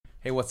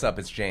Hey, what's up?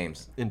 It's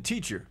James. And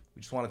Teachr.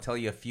 We just want to tell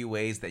you a few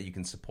ways that you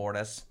can support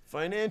us.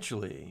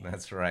 Financially.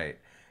 That's right.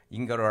 You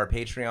can go to our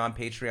Patreon,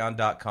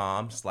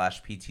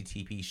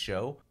 patreon.com/PTTP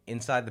show.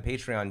 Inside the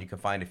Patreon, you can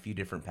find a few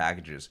different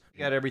packages.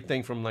 You got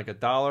everything from like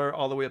 $1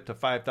 all the way up to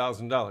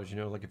 $5,000. You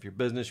know, like if you're a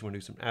business, you want to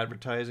do some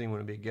advertising, you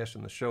want to be a guest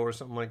on the show or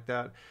something like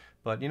that.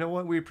 But you know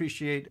what? We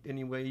appreciate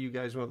any way you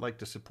guys would like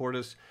to support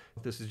us.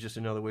 This is just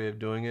another way of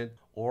doing it.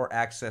 Or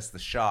access the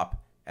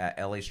shop at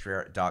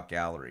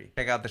lastraight.gallery.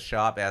 Check out the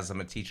shop as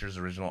some of Teachr's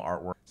original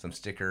artwork, some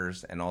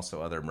stickers, and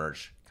also other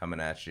merch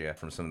coming at you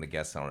from some of the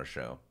guests on our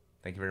show.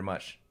 Thank you very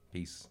much.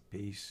 Peace.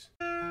 Peace.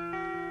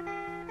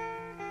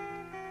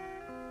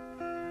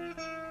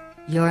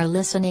 You're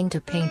listening to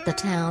Paint the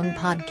Town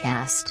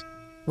podcast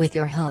with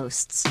your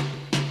hosts,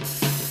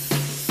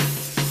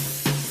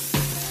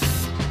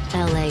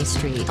 LA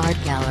Street Art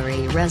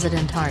Gallery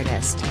resident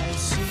artist,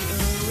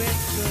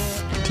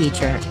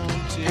 teacher,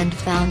 and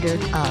founder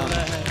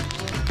of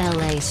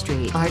LA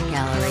Street Art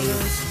Gallery,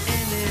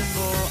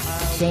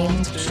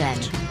 James Shen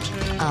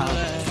of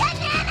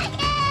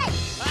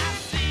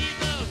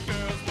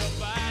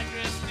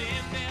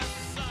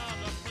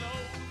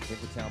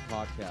Town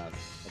podcast,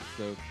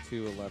 episode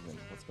 211.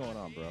 What's going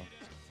on, bro?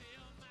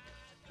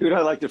 Dude,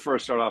 I'd like to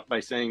first start off by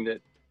saying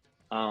that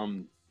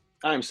I'm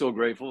so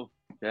grateful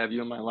to have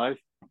you in my life.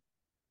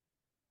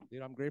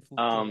 Dude, I'm grateful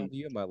to have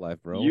you in my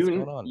life, bro. What's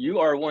going on? You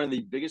are one of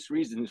the biggest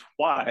reasons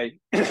why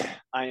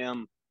I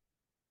am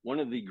one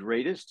of the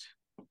greatest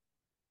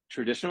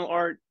traditional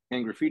art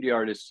and graffiti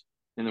artists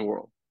in the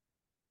world.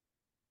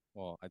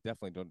 Well, I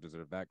definitely don't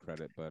deserve that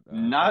credit, but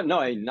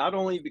not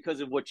only because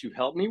of what you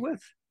helped me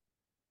with,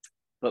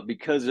 but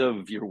because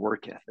of your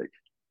work ethic.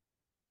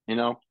 You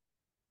know,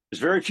 there's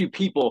very few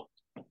people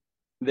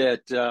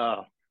that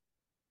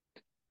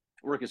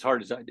work as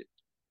hard as I did,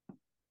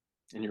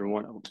 and you're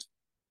one of them.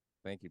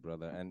 Thank you,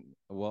 brother. And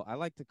well, I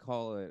like to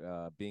call it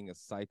being a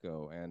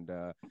psycho. And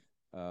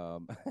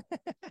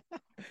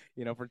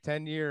you know, for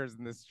 10 years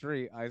in the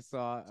street, I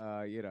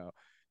saw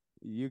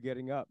you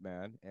getting up,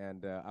 man,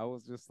 and I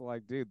was just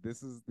like, dude,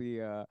 this is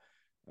the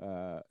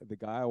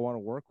guy I want to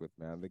work with,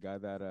 man. The guy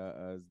that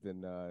has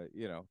been,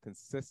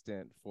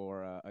 consistent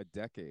for a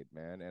decade,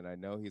 man. And I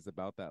know he's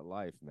about that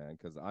life, man,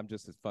 because I'm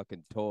just his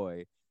fucking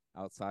toy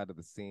outside of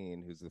the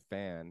scene who's a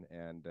fan.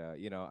 And,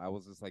 I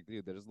was just like,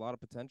 dude, there's a lot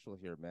of potential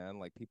here, man.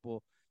 Like,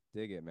 people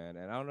dig it, man.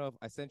 And I don't know if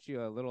I sent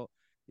you a little,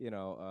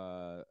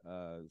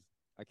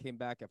 I came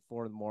back at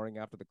 4 a.m.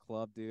 after the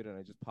club, dude, and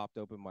I just popped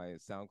open my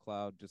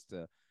SoundCloud just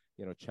to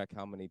check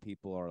how many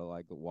people are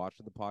like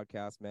watching the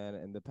podcast, man.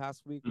 And the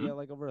past week we had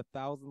like over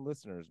 1,000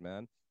 listeners,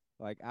 man.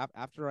 Like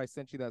after I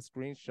sent you that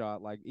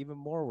screenshot, like even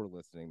more were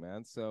listening,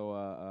 man.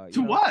 So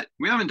what?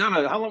 We haven't done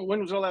it. How long? When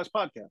was our last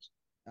podcast?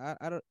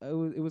 I don't.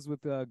 It was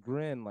with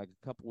Grin like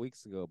a couple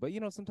weeks ago. But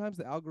sometimes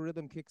the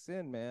algorithm kicks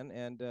in, man,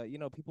 and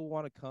people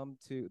want to come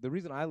to. The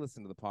reason I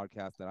listen to the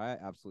podcast that I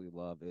absolutely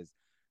love is,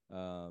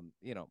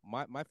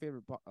 my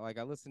favorite. Like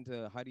I listen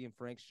to Heidi and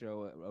Frank's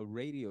show, a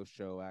radio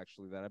show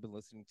actually that I've been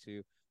listening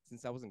to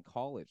since I was in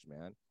college,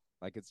 man.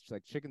 Like it's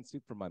like chicken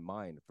soup for my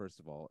mind. First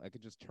of all, I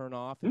could just turn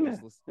off and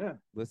just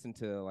listen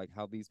to like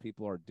how these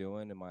people are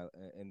doing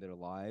in their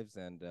lives,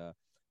 and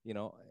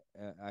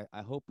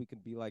I hope we can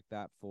be like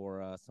that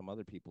for some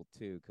other people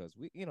too, because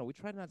we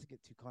try not to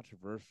get too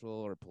controversial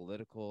or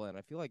political, and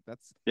I feel like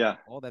that's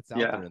all that's out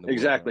there in the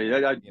exactly.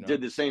 world. I did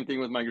the same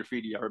thing with my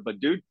graffiti art, but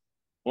dude,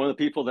 one of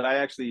the people that I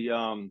actually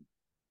I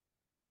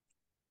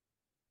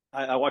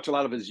watch a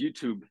lot of his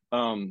YouTube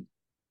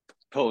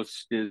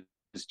posts is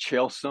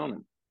Chael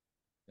Sonnen.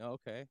 Oh,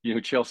 okay. You know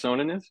who Chael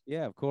Sonnen is?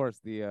 Yeah, of course.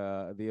 The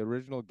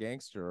original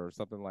gangster or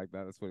something like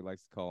that. That's what he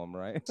likes to call him,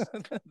 right?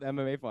 The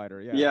MMA fighter.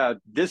 Yeah. Yeah.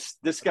 This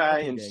guy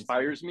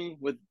inspires me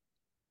with.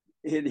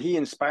 He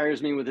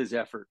inspires me with his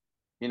effort.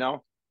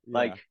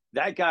 Like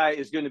that guy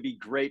is going to be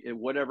great at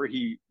whatever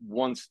he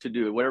wants to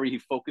do, whatever he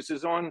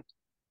focuses on.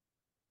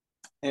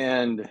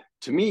 And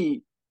to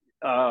me,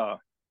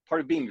 part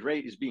of being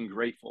great is being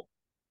grateful.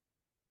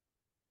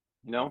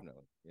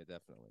 Definitely. Yeah,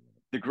 definitely.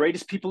 The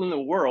greatest people in the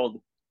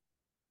world,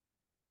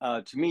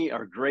 to me,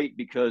 are great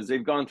because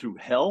they've gone through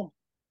hell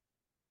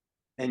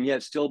and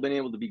yet still been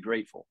able to be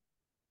grateful.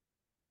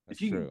 That's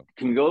if you true.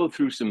 Can go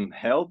through some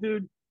hell,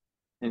 dude,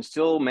 and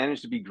still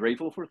manage to be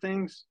grateful for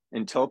things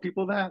and tell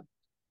people that,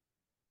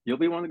 you'll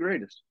be one of the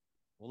greatest.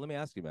 Well, let me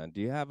ask you, man,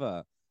 do you have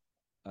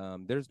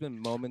there's been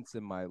moments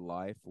in my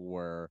life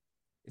where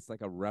it's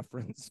like a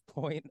reference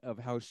point of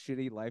how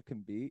shitty life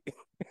can be.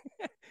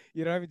 I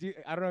mean,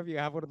 I don't know if you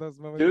have one of those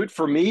moments. Dude,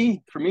 for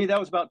me, that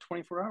was about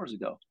 24 hours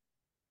ago.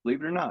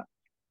 Believe it or not.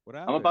 What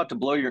happened? I'm about to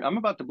blow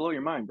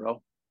your mind,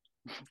 bro.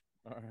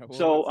 All right, well,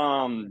 so,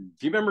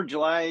 do you remember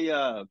July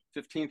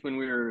 15th when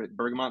we were at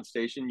Bergamot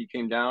Station? You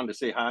came down to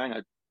say hi, and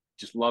I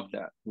just loved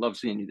that. Love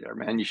seeing you there,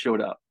 man. You showed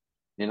up,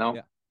 Yeah.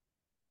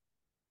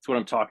 That's what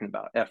I'm talking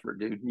about. Effort,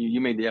 dude. You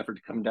made the effort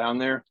to come down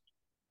there.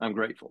 I'm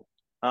grateful.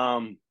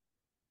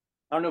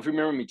 I don't know if you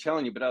remember me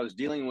telling you, but I was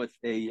dealing with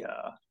a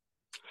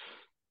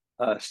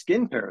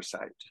skin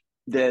parasite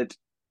that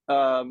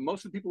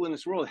most of the people in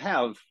this world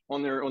have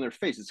on their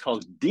face. It's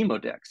called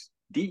Demodex,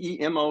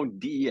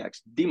 Demodex,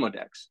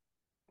 Demodex.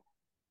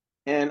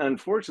 And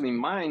unfortunately,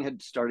 mine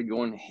had started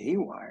going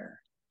haywire.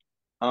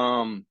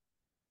 And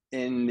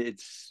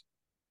it's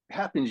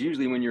happens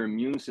usually when your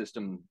immune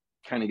system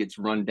kind of gets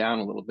run down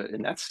a little bit.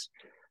 And that's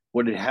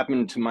what had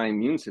happened to my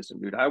immune system,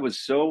 dude. I was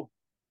so,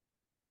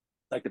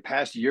 like, the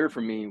past year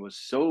for me was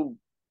so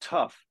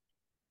tough.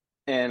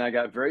 And I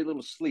got very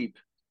little sleep,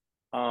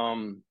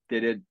 that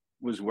it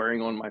was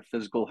wearing on my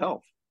physical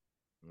health.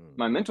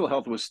 My mental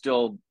health was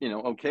still,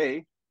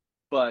 okay,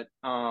 but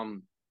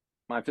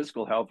my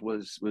physical health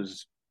was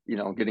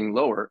getting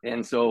lower.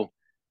 And so,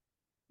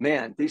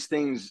 man, these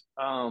things,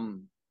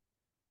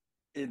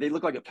 they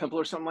look like a pimple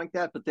or something like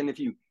that. But then if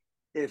you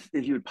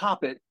would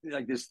pop it,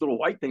 like, this little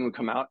white thing would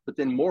come out, but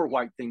then more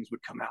white things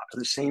would come out of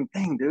the same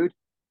thing, dude.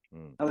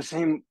 Out of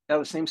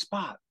the same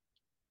spot.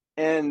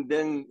 And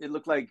then it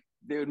looked like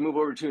they would move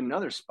over to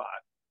another spot.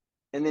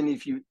 And then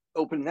if you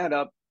open that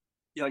up,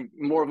 like,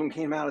 more of them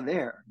came out of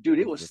there. Dude,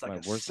 it was like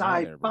a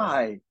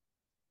sci-fi.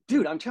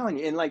 Dude, I'm telling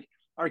you. And, like,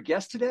 our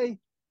guest today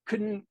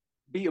couldn't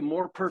be a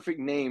more perfect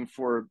name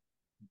for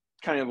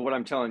kind of what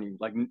I'm telling you.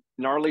 Like,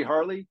 Gnarly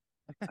Harley.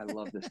 I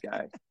love this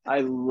guy.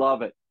 I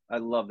love it. I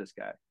love this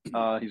guy.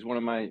 He's one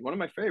of my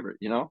favorite,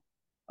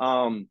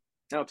 I'll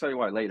tell you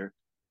why later.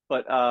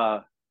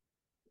 But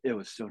it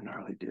was so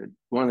gnarly, dude.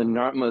 One of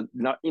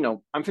the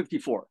I'm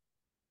 54,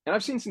 and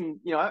I've seen some.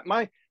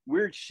 My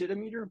weird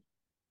shit-o-meter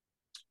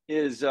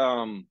is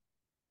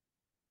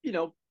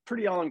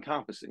pretty all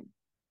encompassing.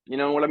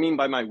 What I mean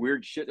by my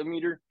weird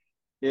shit-o-meter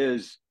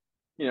is,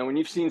 when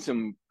you've seen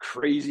some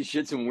crazy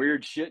shit, some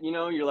weird shit,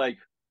 you're like,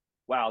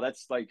 wow,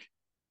 that's like,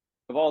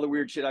 of all the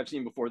weird shit I've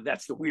seen before,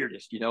 that's the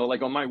weirdest.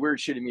 Like, on my weird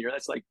shit-o-meter,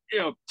 that's like,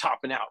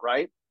 topping out,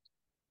 right?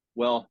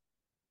 Well,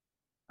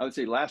 I would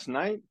say last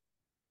night.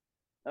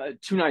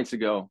 2 nights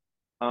ago,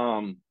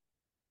 I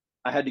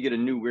had to get a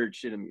new weird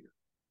shit-o-meter.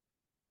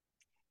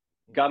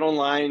 Got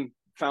online,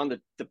 found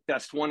the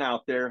best one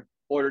out there,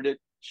 ordered it,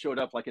 showed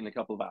up like in a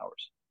couple of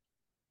hours.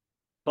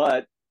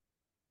 But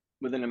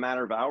within a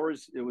matter of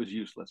hours, it was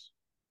useless.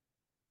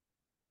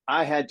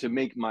 I had to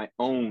make my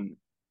own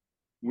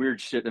weird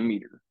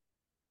shit-o-meter.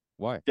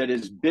 Why? That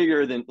is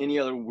bigger than any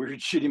other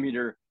weird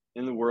shit-o-meter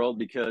in the world,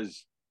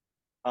 because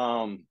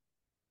I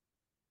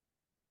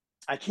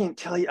can't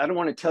tell you, I don't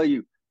want to tell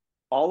you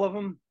all of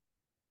them,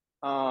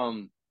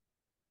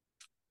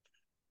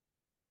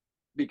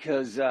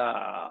 because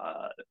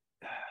there's,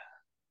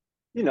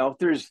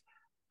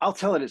 I'll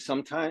tell it at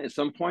some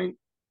point,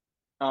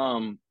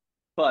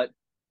 but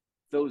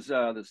those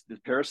the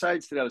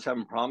parasites that I was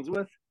having problems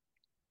with,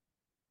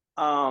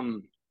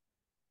 come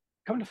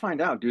to find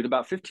out, dude,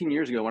 about 15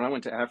 years ago when I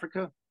went to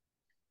Africa,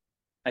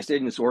 I stayed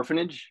in this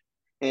orphanage,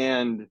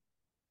 and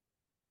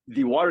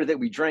the water that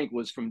we drank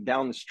was from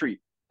down the street,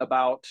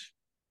 about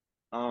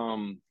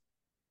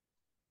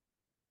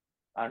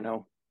I don't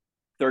know,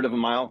 third of a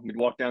mile. We'd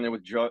walk down there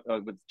with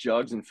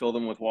jugs and fill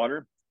them with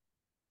water.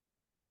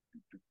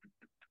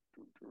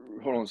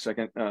 Hold on a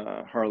second.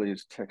 Harley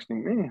is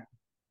texting me.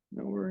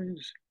 No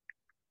worries.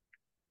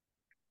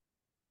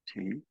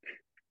 Take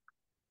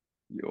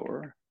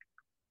your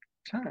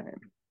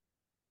time.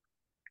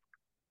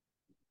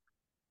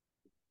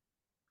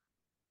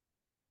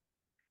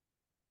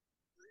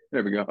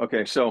 There we go.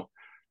 Okay, so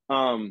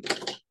you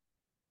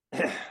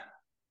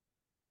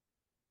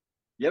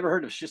ever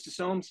heard of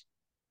schistosomes?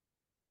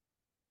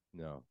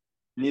 No.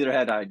 Neither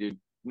had I, dude.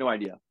 No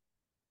idea.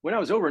 When I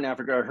was over in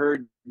Africa, I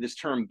heard this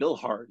term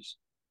bilhars.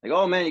 Like,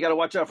 oh man, you got to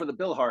watch out for the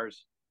bilhars.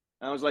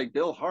 And I was like,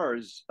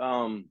 bilhars?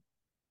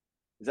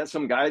 Is that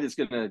some guy that's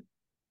gonna,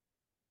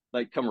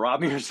 like, come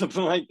rob me or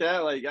something like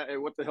that? Like,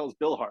 what the hell's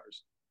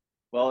bilhars?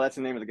 Well, that's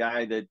the name of the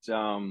guy that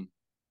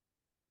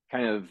kind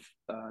of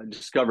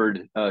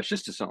discovered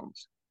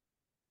schistosomes.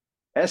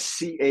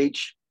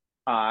 SCHISTO.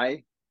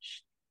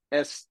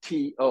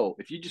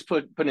 If you just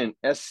put in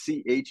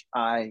SCHIST,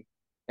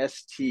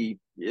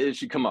 it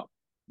should come up.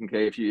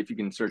 Okay, if you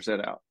can search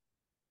that out.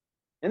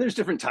 And there's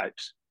different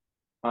types.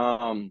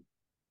 And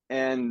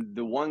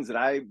the ones that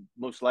I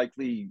most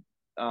likely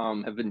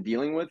have been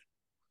dealing with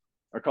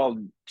are called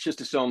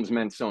schistosomes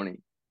mansoni.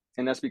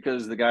 And that's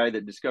because the guy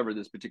that discovered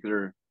this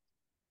particular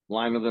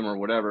line of them, or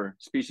whatever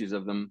species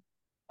of them,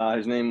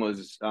 his name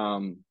was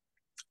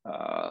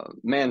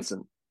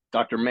Manson,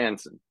 Dr.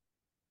 Manson.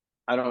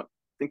 I don't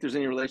think there's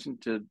any relation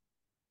to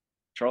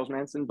Charles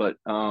Manson, but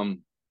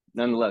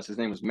nonetheless, his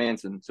name was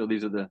Manson. So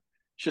these are the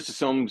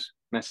schistosomes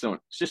mansoni,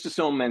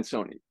 schistosome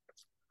mansoni.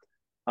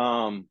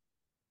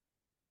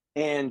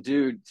 And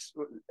dude,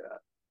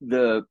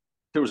 there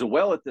was a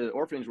well at the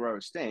orphanage where I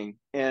was staying,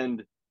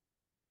 and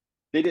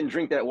they didn't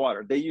drink that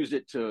water. They used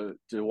it to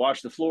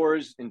wash the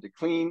floors and to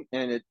clean,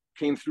 and it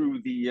came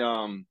through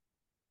the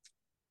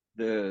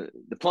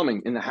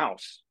plumbing in the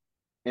house.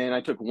 And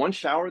I took one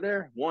shower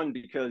there,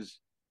 because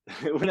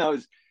when I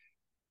was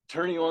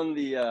turning it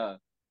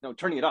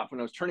off, when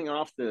I was turning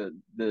off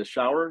the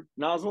shower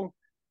nozzle,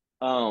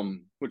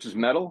 which is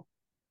metal,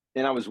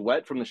 and I was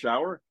wet from the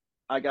shower,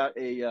 I got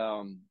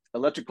a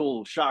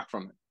electrical shock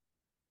from it.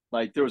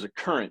 Like there was a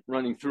current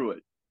running through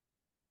it.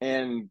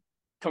 And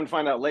come to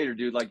find out later,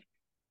 dude, like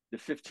the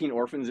 15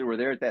 orphans that were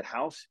there at that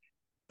house,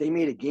 they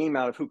made a game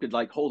out of who could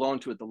like hold on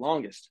to it the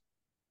longest.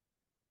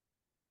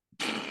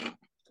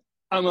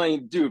 I'm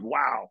like, dude,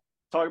 wow.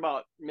 Talk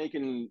about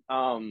making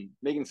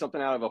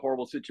something out of a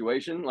horrible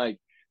situation. Like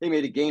they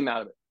made a game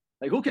out of it.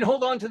 Like who can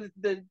hold on to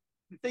the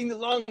thing the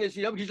longest,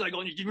 you know, because like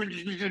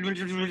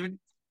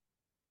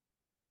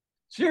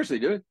seriously,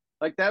 dude.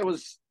 Like that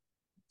was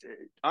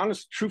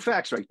honest, true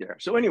facts right there.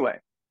 So anyway,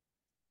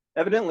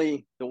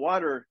 evidently the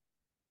water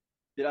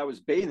that I was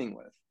bathing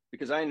with,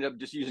 because I ended up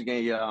just using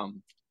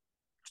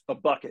a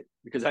bucket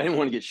because I didn't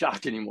want to get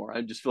shocked anymore.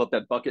 I just fill up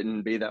that bucket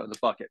and bathe out with a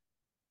bucket.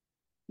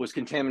 Was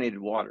contaminated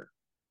water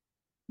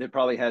that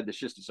probably had the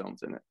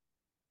schistosomes in it.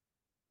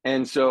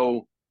 And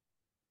so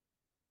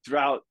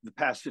throughout the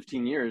past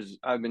 15 years,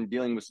 I've been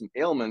dealing with some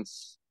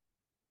ailments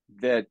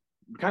that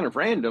are kind of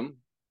random,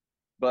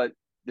 but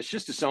the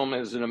schistosome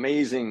is an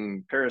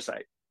amazing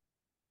parasite.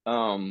 Like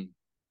I'm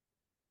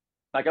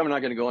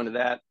not going to go into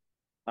that,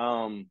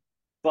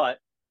 but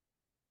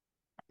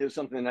it was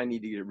something that I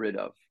need to get rid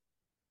of.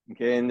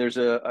 Okay, and there's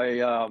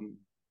a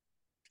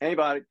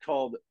antibiotic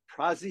called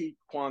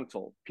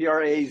praziquantel,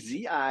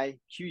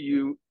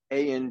 Praziquantel,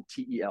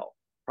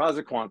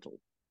 praziquantel.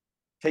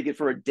 Take it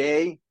for a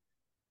day.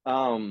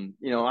 You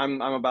know,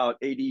 I'm about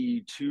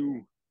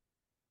 82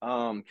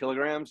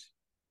 kilograms.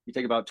 You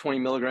take about 20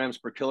 milligrams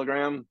per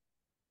kilogram.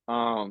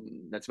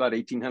 That's about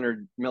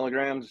 1,800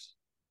 milligrams.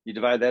 You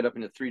divide that up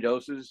into 3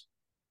 doses.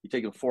 You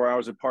take them 4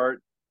 hours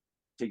apart.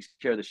 Takes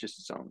care of the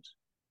schistosomes.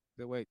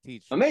 The way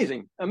Teach.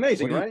 Amazing,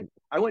 right?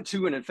 I went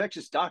to an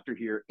infectious doctor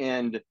here,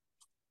 and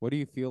what do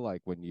you feel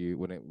like when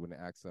it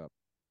acts up?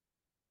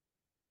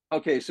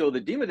 Okay, so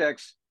the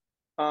Demodex,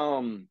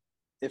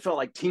 it felt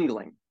like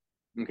tingling.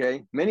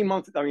 Okay, many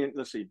months. I mean,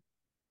 let's see.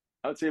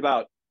 I would say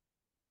about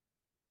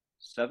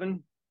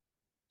 6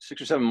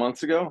 or 7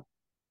 months ago.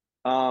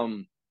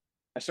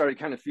 I started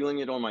kind of feeling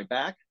it on my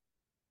back,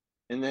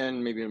 and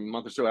then maybe a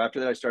month or so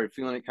after that, I started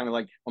feeling it kind of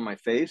like on my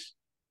face,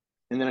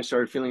 and then I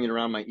started feeling it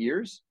around my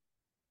ears,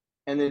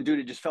 and then, dude,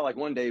 it just felt like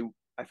one day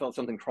I felt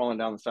something crawling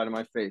down the side of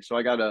my face. So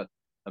I got a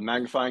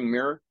magnifying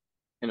mirror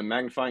and a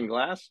magnifying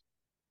glass,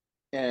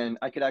 and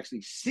I could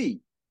actually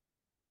see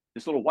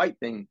this little white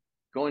thing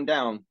going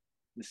down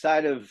the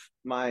side of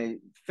my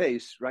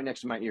face right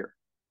next to my ear.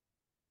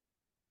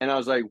 And I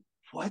was like,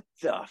 what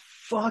the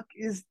fuck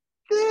is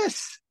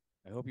this?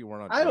 I hope you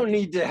weren't on I don't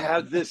need to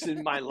have this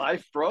in my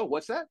life, bro.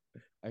 What's that?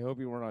 I hope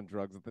you weren't on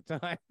drugs at the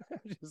time.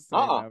 Just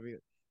saying, that'd be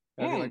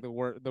like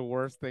the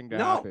worst thing to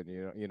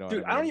happen. You know,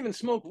 dude. I don't even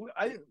smoke.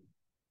 I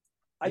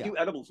do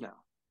edibles now.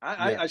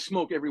 I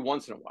smoke every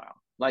once in a while.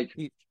 Like,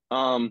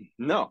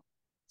 no.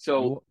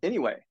 So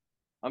anyway,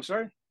 I'm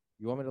sorry.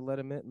 You want me to let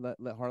him in?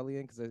 Let Harley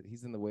in because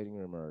he's in the waiting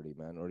room already,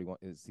 man. Or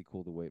is he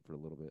cool to wait for a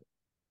little bit?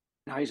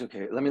 No, he's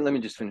okay. Let me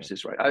just finish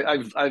this right.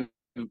 I've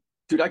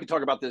dude, I could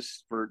talk about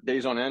this for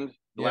days on end,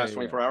 the last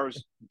 24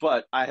 hours,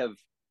 but I have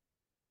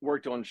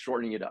worked on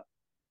shortening it up.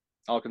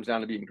 All comes down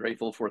to being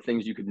grateful for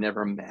things you could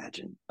never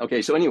imagine.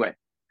 Okay, so anyway,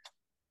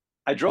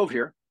 I drove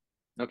here.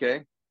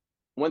 Okay,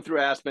 went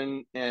through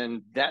Aspen,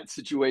 and that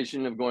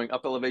situation of going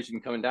up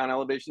elevation, coming down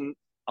elevation,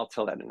 I'll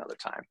tell that another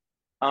time.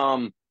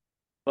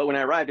 But when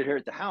I arrived here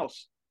at the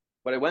house,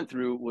 what I went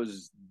through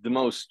was the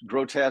most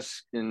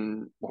grotesque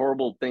and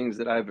horrible things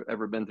that I've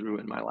ever been through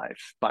in my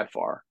life, by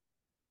far.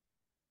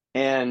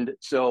 And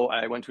so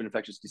I went to an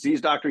infectious disease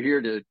doctor here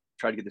to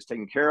try to get this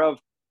taken care of.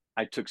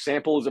 I took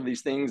samples of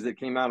these things that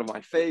came out of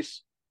my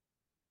face.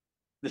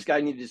 This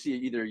guy needed to see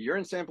either a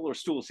urine sample or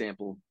stool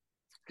sample,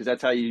 because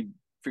that's how you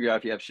figure out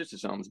if you have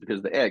schistosomes, because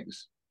of the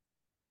eggs.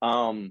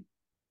 And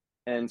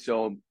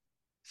so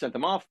sent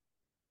them off,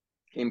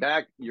 came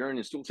back, urine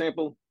and stool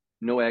sample,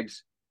 no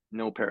eggs,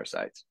 no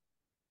parasites.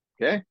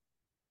 Okay.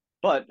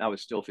 But I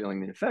was still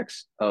feeling the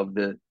effects of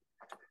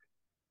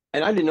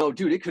and I didn't know,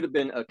 dude, it could have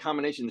been a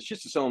combination. The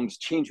schistosomes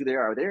change who they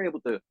are. They're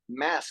able to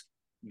mask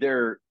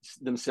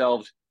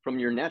themselves from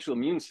your natural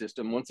immune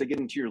system once they get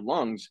into your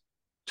lungs,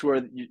 to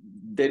where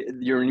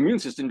your immune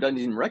system doesn't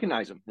even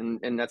recognize them.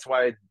 And that's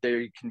why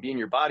they can be in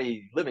your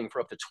body living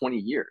for up to 20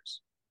 years.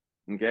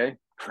 Okay.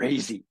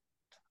 Crazy.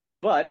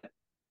 But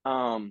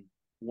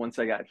once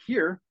I got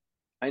here,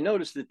 I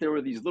noticed that there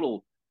were these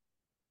little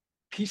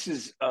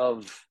pieces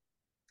of,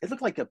 it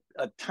looked like a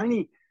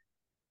tiny,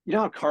 you know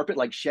how carpet,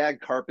 like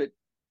shag carpet,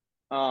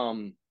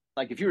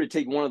 like if you were to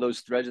take one of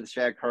those threads of the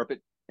shag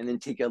carpet and then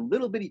take a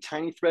little bitty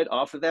tiny thread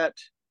off of that,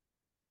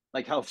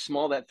 like how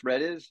small that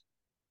thread is,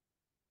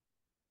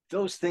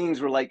 those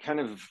things were like kind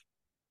of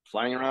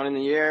flying around in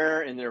the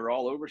air, and they were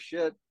all over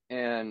shit.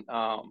 And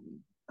I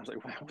was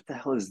like, wow, what the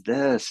hell is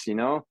this, you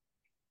know?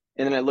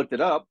 And then I looked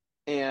it up,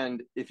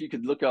 and if you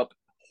could look up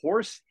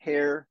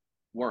horsehair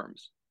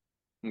worms,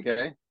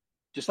 okay,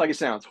 just like it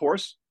sounds,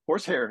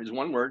 horsehair is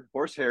one word,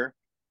 horsehair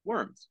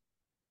worms.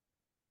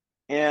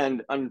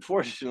 And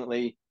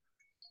unfortunately,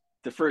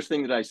 the first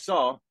thing that I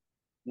saw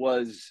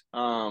was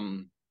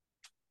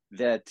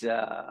that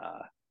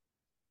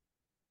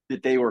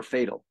they were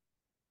fatal.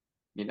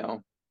 you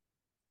know.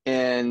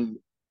 And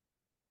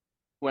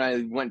when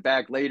I went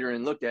back later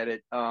and looked at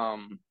it,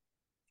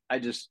 I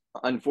just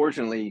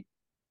unfortunately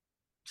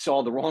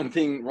saw the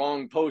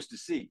wrong post to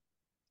see.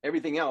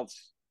 Everything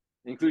else,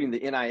 including the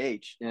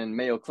NIH and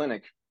Mayo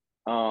Clinic,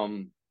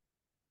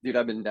 dude,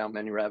 I've been down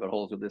many rabbit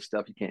holes with this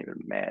stuff you can't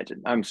even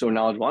imagine. I'm so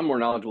knowledgeable. I'm more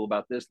knowledgeable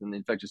about this than the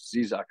infectious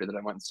disease doctor that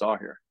I went and saw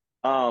here.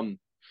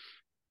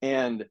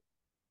 And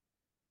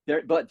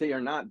but they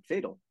are not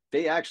fatal.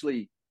 They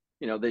actually,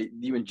 you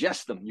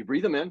ingest them, you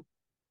breathe them in,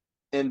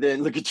 and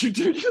then look at you,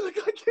 dude. You look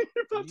like you're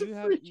about to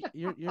freak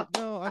out.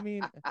 No, I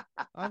mean,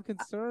 I'm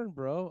concerned,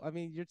 bro. I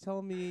mean, you're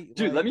telling me,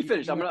 dude. like, let me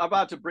finish. I'm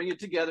about to bring it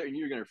together, and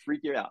you're gonna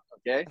freak you out.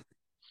 Okay,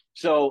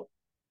 so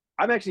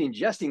I'm actually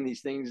ingesting these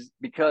things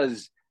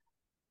because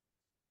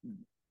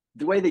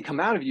the way they come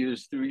out of you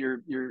is through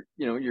your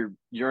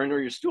urine or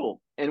your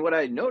stool. And what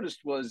I noticed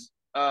was,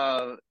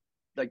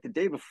 like the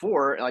day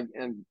before, like,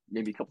 and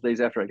maybe a couple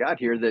days after I got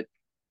here, that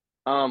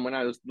when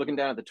I was looking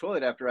down at the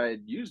toilet after I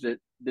had used it,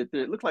 that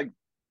it looked like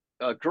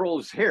a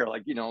girl's hair,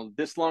 like,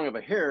 this long of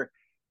a hair,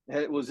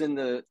 it was in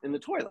the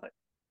toilet.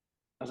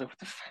 I was like, what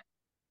the fuck?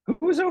 Who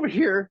was over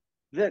here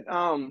that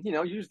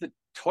used the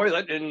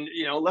toilet and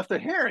left a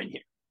hair in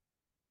here?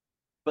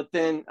 But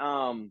then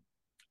I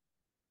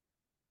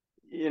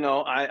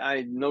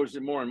noticed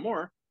it more and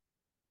more.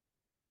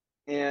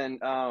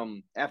 And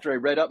after I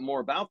read up more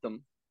about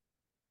them,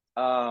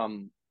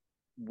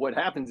 what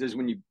happens is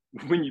when you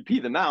pee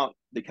them out,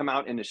 they come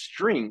out in a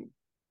string.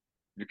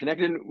 You're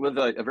connected with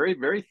a very,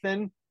 very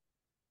thin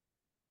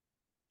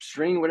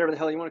string, whatever the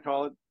hell you want to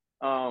call it.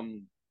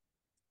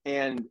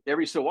 And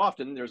every so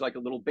often, there's like a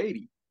little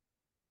baby,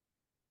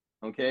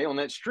 okay, on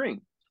that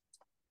string.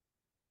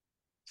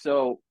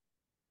 So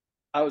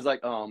I was like,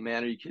 oh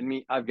man, are you kidding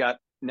me? I've got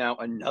now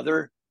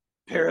another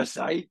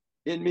parasite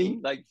in me,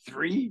 like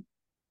 3,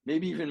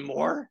 maybe even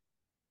more.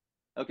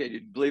 Okay,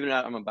 dude, believe it or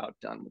not, I'm about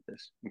done with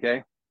this.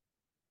 Okay.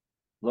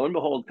 Lo and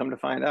behold, come to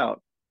find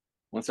out,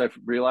 once I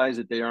realized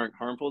that they aren't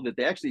harmful, that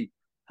they actually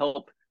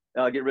help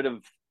get rid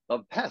of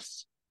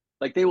pests.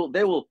 Like they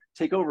will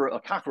take over a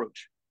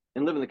cockroach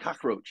and live in the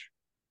cockroach,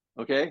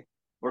 okay,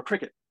 or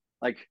cricket.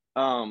 Like,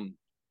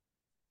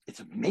 it's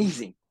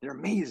amazing. They're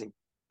amazing.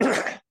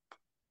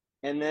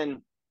 And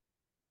then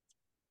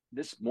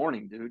this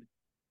morning, dude,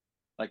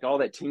 like all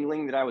that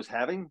tingling that I was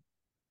having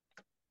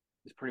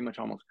is pretty much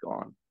almost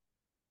gone.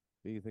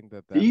 Do you think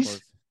that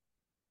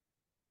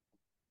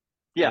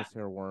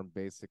horsehair worm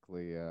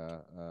basically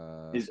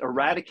is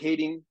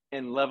eradicating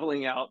and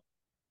leveling out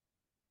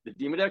the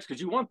Demodex?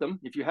 Because you want them.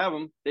 If you have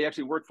them, they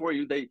actually work for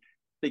you. They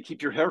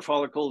keep your hair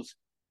follicles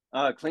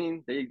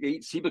clean. They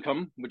eat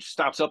sebum, which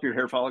stops up your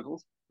hair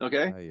follicles.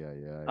 Okay.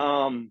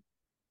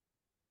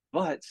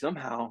 But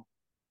somehow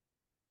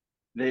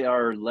they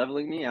are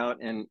leveling me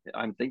out, and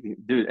I'm thinking,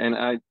 dude,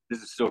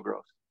 this is so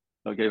gross.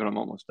 Okay, but I'm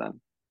almost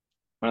done.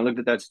 When I looked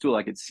at that stool,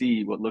 I could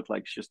see what looked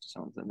like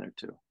schistosomes in there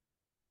too.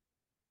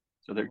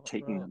 So they're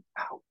taking them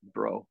out,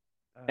 bro.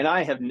 And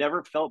I have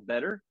never felt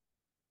better.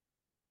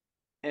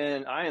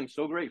 And I am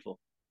so grateful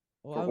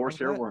for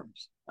horsehair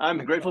worms.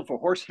 I'm grateful for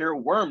horsehair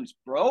worms,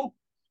 bro.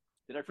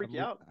 Did I freak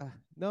you out?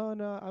 No.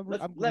 I'm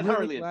let really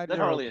Harley glad in. Let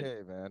you're Harley okay,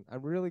 in. Man.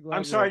 I'm really glad.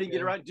 I'm sorry to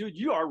get around, dude.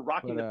 You are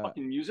rocking the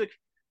fucking music.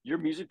 Your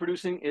music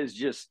producing is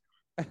just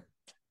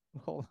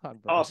hold on,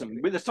 bro. Awesome.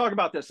 Let's talk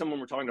about this. Someone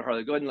we're talking to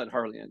Harley. Go ahead and let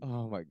Harley in.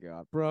 Oh my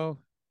god, bro.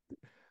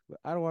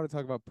 I don't want to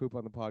talk about poop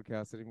on the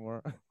podcast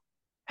anymore.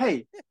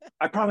 Hey,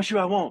 I promise you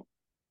I won't.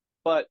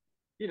 But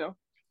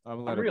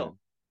I'm real.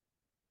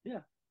 Yeah.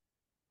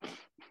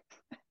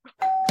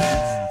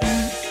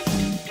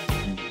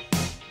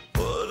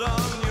 Put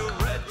on your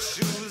red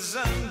shoes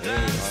and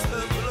dance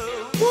the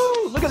blues.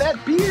 Woo! Look at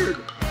that beard.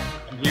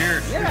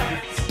 Beard.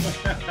 Yeah.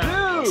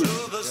 Dude.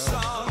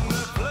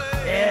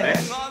 Yeah.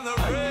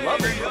 I love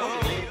it, bro.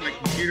 My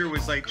computer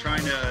was like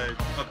trying to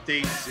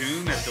update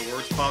Zoom at the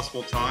worst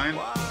possible time.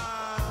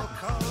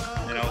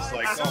 And I was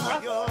like, oh my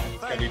god,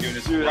 gotta be doing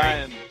this dude, right. I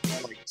am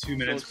like 2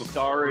 minutes so before.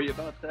 Sorry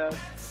about that.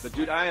 But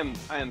dude, I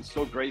am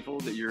so grateful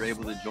that you're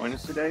able to join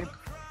us today.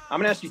 I'm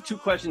gonna ask you 2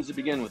 questions to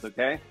begin with,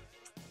 okay?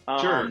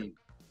 Sure.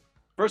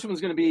 First one's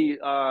gonna be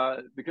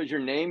because your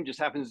name just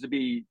happens to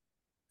be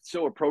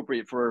so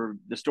appropriate for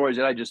the stories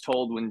that I just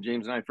told when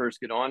James and I first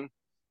get on.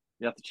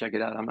 You have to check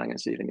it out. I'm not gonna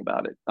say anything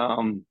about it.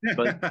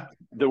 But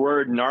the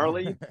word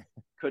gnarly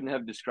couldn't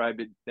have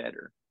described it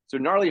better. So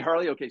Gnarly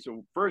Harley. Okay,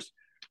 so first,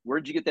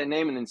 where'd you get that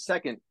name? And then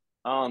second,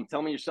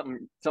 tell me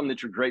something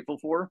that you're grateful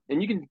for,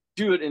 and you can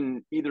do it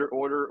in either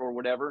order or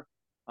whatever.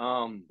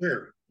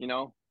 Sure.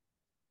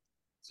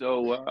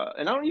 So,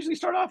 and I don't usually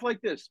start off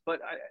like this,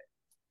 but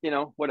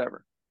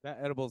whatever. That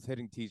edible's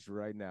hitting Teachr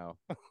right now.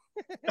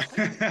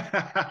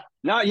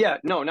 Not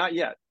yet. No, not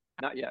yet.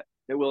 Not yet.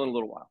 It will in a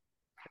little while.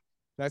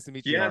 Nice to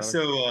meet you. Yeah. Harley.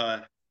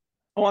 So.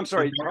 Oh, I'm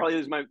sorry.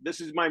 Harley this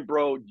is my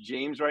bro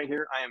James right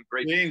here. I am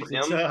grateful James, for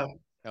him. what's up?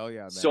 Hell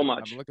yeah, man. So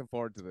much. I'm looking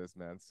forward to this,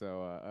 man.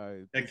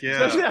 So, Heck yeah.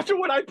 Especially after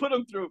what I put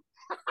him through.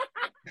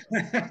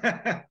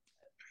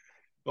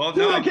 Well,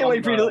 Dude, no, I can't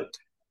wait for you to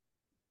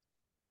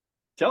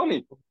tell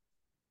me.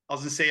 I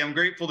was gonna say I'm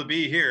grateful to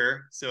be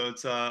here. So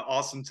it's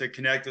awesome to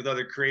connect with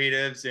other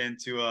creatives and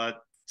to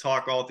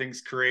talk all things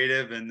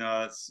creative, and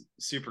it's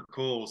super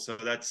cool. So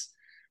that's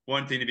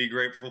one thing to be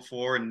grateful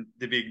for, and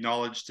to be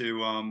acknowledged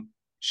to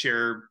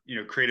share,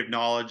 creative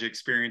knowledge,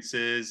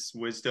 experiences,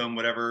 wisdom,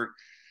 whatever.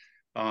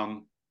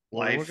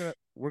 Life.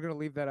 We're gonna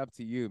leave that up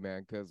to you,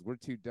 man, because we're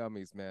two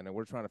dummies, man, and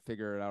we're trying to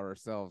figure it out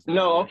ourselves.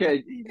 No,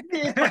 okay.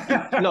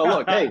 No,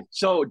 look, hey,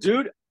 so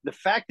dude, the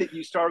fact that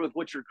you start with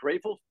what you're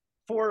grateful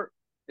for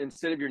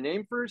instead of your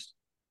name first,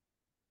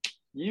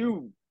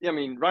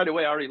 right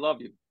away I already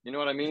love you. You know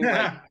what I mean?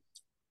 Like,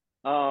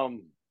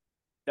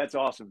 that's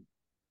awesome.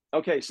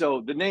 Okay,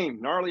 so the name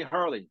Gnarly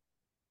Harley,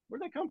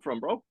 where'd that come from,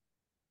 bro?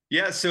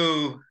 Yeah,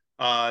 so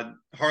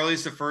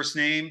Harley's the first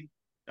name.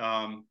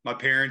 My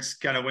parents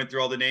kind of went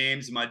through all the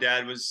names. My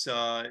dad was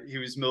he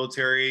was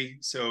military,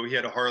 so he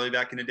had a Harley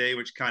back in the day,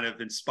 which kind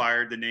of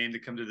inspired the name to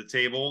come to the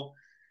table.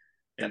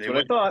 And that's what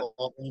I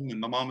thought. And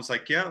my mom was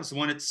like, "Yeah, it was the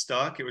one that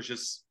stuck. It was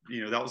just,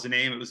 that was the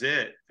name. It was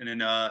it." And then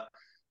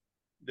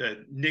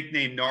the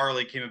nickname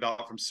Gnarly came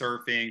about from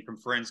surfing, from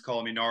friends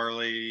calling me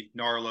Gnarly,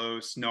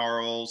 Gnarlos,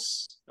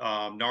 Gnarls,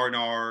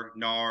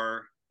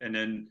 Nar, and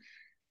then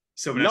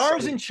so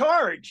Nar's in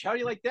charge. How do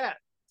you like that?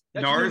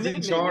 That's Nar's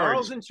in charge.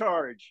 Nar's in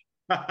charge.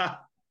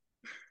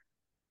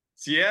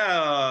 So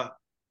yeah.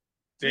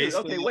 Dude,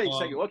 okay, wait a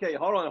second. Okay,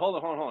 hold on.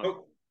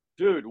 Oh.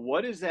 Dude,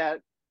 what is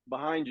that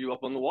behind you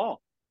up on the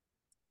wall?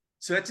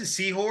 So that's a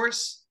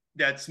seahorse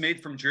that's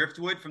made from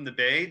driftwood from the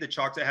bay, the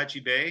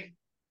Choctawhatchee Bay.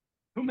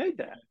 Who made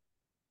that?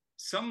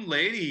 Some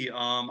lady.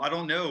 I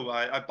don't know.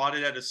 I bought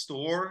it at a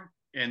store,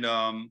 and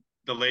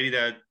the lady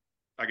that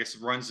I guess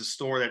runs the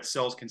store that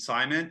sells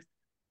consignment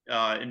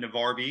in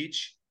Navarre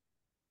Beach.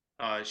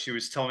 She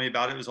was telling me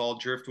about it. It was all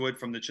driftwood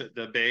from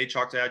the bay,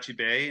 Choctawhatchee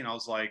Bay, and I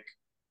was like,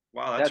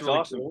 "Wow, that's really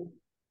awesome. Cool."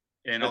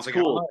 And that's I was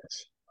like, "Cool." How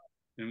much?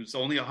 And it was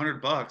only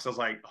 $100. I was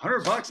like,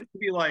 $100? It could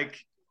be like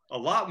a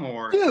lot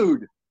more,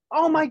 dude.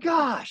 Oh my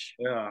gosh!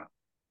 Yeah.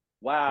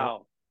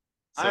 Wow.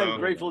 So, I'm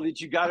grateful that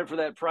you got it for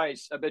that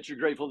price. I bet you're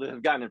grateful to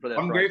have gotten it for that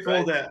price. I'm grateful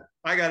right? that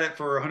I got it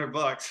for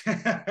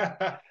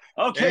 $100.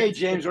 Okay,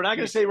 James, we're not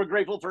going to say we're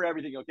grateful for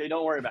everything. Okay,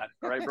 don't worry about it.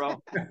 All right,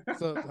 bro.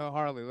 So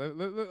Harley,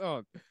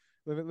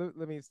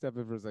 let me step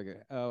in for a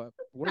second.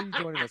 Where are you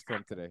joining us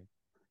from today?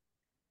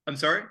 I'm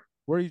sorry?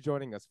 Where are you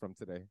joining us from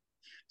today?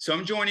 So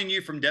I'm joining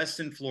you from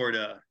Destin,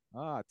 Florida.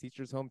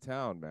 Teachr's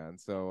hometown, man.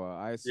 So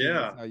I assume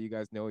that's how you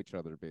guys know each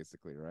other,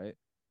 basically, right?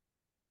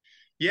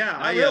 Yeah,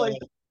 I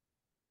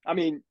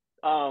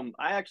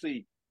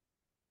actually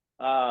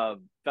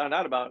found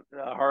out about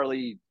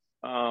Harley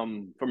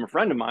from a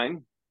friend of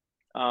mine.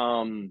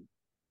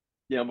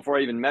 Before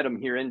I even met him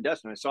here in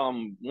Destin. I saw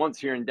him once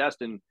here in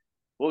Destin.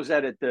 What was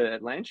that,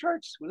 at Land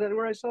Sharks? Was that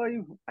where I saw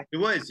you? It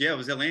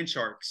was at Land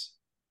Sharks.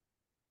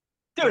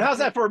 Dude, how's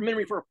that for a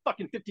memory for a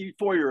fucking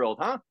 54-year-old,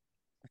 huh?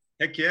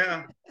 Heck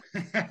yeah.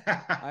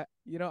 I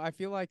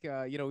feel like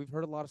we've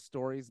heard a lot of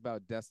stories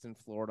about Destin,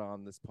 Florida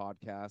on this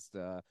podcast.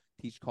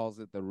 Teachr calls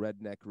it the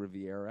redneck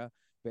Riviera,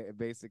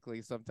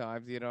 basically.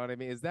 Sometimes, you know what I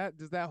mean. Does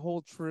that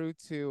hold true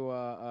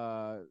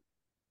to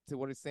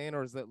what he's saying,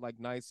 or is it like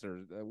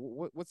nicer?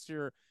 What's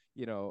your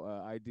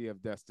idea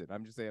of Destin?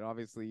 I'm just saying,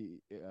 obviously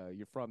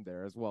you're from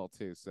there as well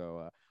too,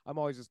 so I'm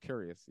always just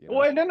curious.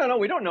 Well, no,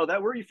 we don't know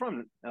that. Where are you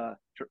from?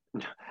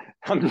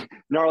 I'm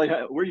Gnarly.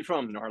 Where are you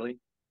from, Gnarly?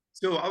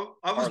 So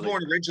I was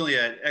born originally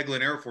at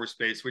Eglin Air Force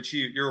Base, which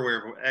you're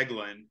aware of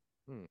Eglin.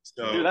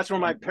 So dude, that's where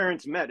my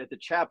parents met, at the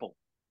chapel,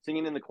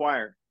 singing in the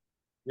choir.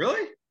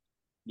 Really?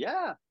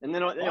 Yeah. And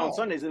then on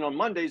Sundays and on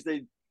Mondays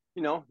they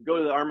go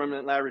to the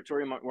armament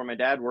laboratory where my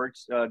dad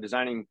works,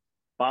 designing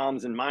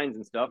bombs and mines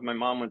and stuff. My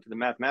mom went to the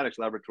mathematics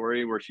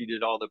laboratory where she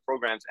did all the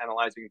programs,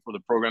 analyzing for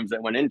the programs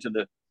that went into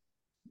the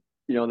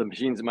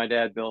machines that my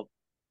dad built.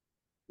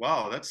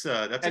 Wow, that's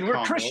and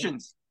we're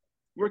Christians.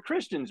 We're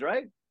Christians,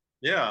 right?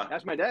 Yeah.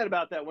 Asked my dad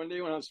about that one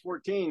day when I was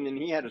 14, and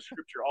he had a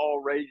scripture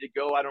all ready to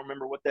go. I don't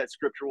remember what that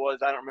scripture was.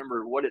 I don't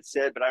remember what it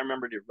said, but I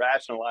remembered it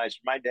rationalized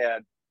for my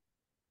dad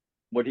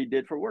what he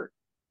did for work.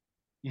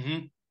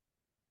 Mm-hmm.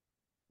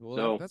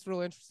 Well, that's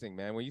real interesting,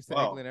 man. When you said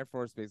Eglin Air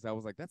Force Base, I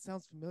was like, that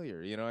sounds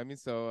familiar. You know what I mean?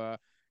 So,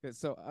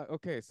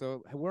 okay.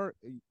 So where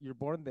you're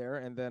born there,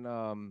 and then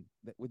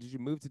did you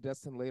move to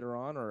Destin later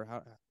on, or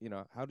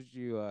how did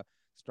you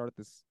start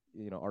this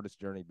artist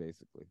journey,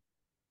 basically?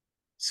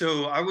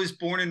 So I was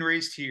born and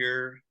raised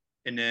here,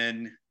 and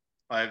then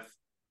I've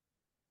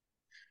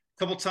a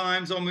couple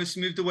times almost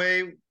moved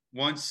away.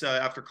 Once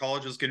after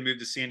college, I was going to move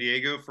to San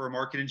Diego for a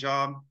marketing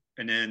job,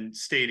 and then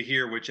stayed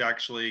here, which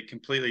actually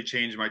completely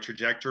changed my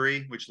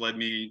trajectory, which led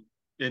me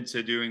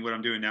into doing what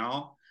I'm doing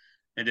now.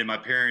 And then my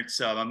parents,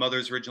 my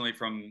mother's originally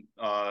from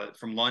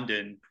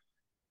London,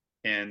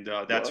 and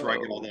that's where I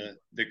get all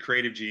the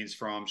creative genes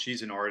from.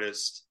 She's an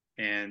artist,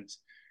 and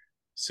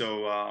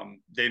so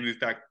they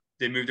moved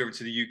over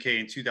to the UK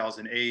in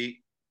 2008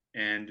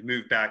 and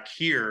moved back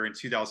here in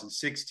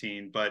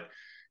 2016. But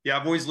yeah,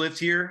 I've always lived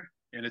here,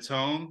 and it's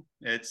home.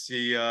 It's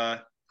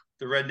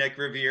the redneck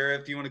Riviera,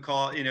 if you want to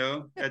call it.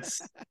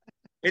 It's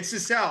the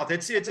South.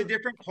 It's a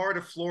different part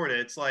of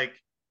Florida.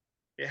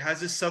 it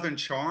has this southern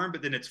charm,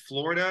 but then it's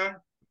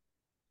Florida.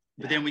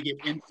 But then we get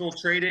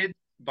infiltrated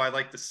by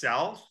like the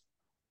South.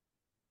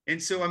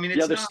 And so, I mean,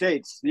 it's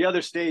the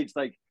other states,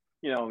 like,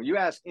 you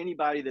ask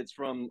anybody that's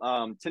from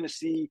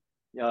Tennessee,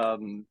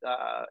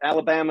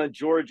 Alabama,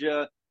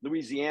 Georgia,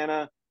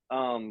 Louisiana,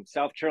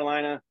 South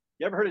Carolina.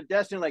 You ever heard of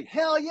Destin? Like,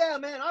 hell yeah,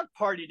 man, I've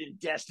partied in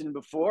Destin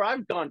before.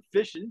 I've gone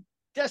fishing.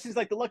 Destin's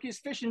like the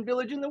luckiest fishing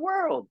village in the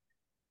world.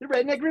 The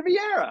Redneck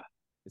Riviera.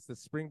 It's the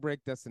spring break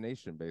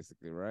destination,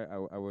 basically, right?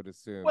 I would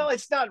assume. Well,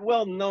 it's not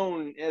well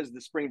known as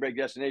the spring break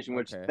destination,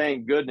 which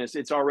thank goodness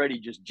it's already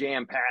just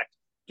jam packed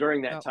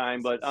during that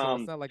time. But so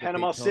it's not like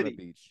Panama City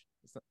Beach.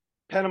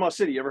 Panama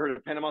City. You ever heard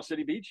of Panama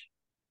City Beach?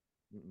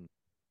 Mm-mm.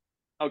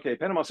 Okay,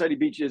 Panama City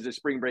Beach is a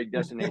spring break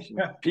destination.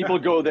 People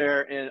go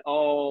there, and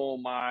oh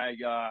my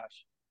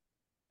gosh,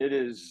 it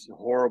is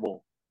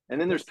horrible. And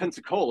then there's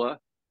Pensacola.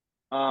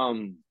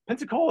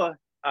 Pensacola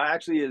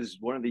actually is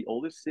one of the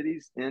oldest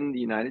cities in the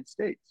United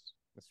States.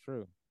 That's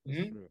true.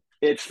 That's true.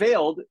 It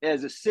failed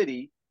as a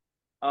city,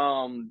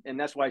 and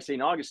that's why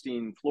St.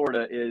 Augustine,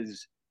 Florida,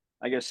 is,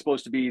 I guess,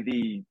 supposed to be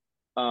the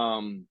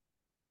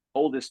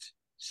oldest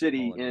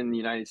city in the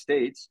United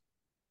States.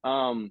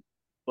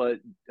 But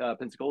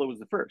Pensacola was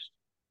the first.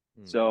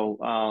 So,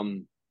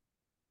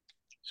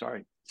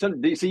 sorry. Do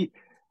you see,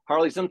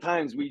 Harley?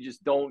 Sometimes we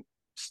just don't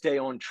stay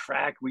on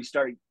track. We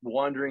start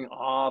wandering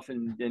off,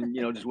 and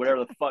just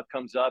whatever the fuck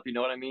comes up. You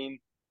know what I mean?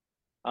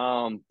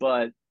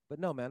 But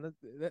no, man,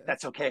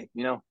 that's okay.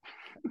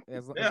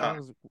 As long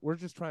as we're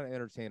just trying to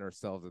entertain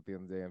ourselves at the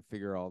end of the day and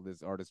figure all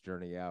this artist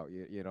journey out.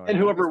 And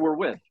whoever we're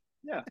with.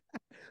 Yeah.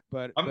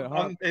 but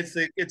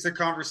it's a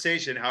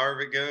conversation,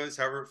 however it goes,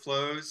 however it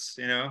flows,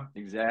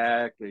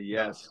 Exactly.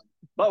 Yes.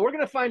 But we're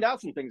going to find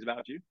out some things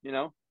about you,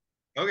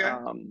 Okay.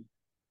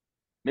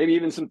 Maybe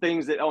even some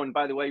things that, and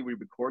by the way, we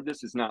record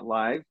this, it's not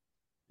live.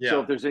 Yeah.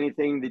 So if there's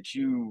anything that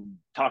you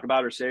talk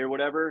about or say or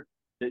whatever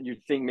that you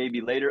think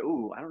maybe later,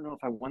 I don't know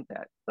if I want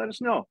that, let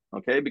us know.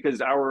 Okay.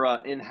 Because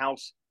our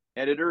in-house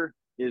editor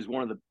is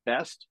one of the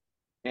best,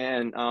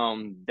 and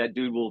that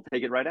dude will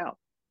take it right out.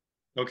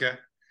 Okay.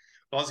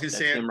 Well, I was going to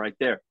say him right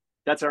there.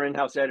 That's our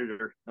in-house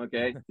editor.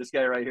 Okay. This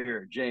guy right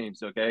here,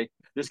 James. Okay.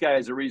 This guy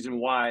is the reason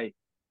why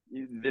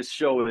this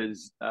show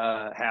is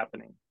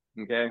happening.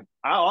 Okay.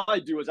 All I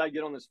do is I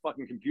get on this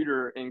fucking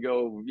computer and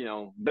go,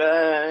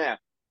 blah,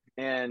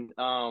 and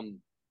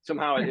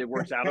somehow it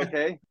works out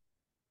okay,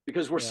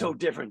 because we're so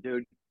different,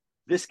 dude.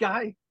 This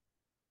guy,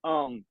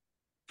 when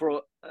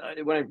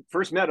I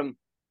first met him,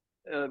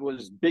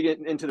 was big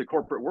into the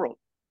corporate world.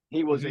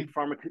 He was a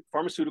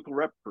pharmaceutical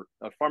rep.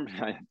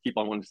 I keep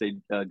on wanting to say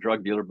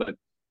drug dealer, but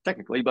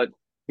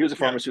he was a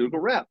pharmaceutical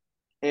rep.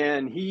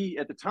 And he,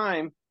 at the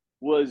time,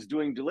 was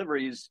doing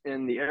deliveries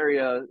in the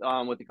area,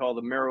 what they call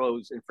the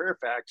Melrose and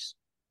Fairfax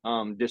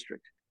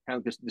district,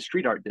 kind of the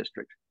street art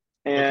district.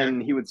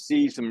 And he would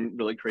see some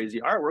really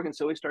crazy artwork, and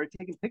so he started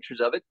taking pictures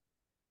of it,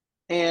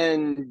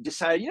 and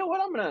decided,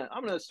 I'm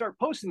gonna start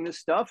posting this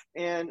stuff.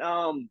 And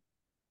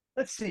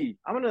let's see,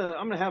 I'm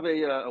gonna have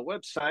a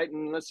website,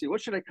 and let's see,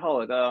 what should I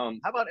call it? How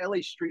about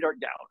LA Street Art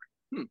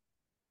Gallery?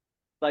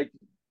 Like,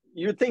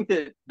 you'd think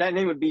that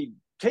name would be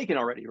taken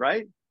already,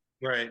 right?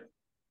 Right.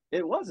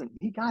 It wasn't.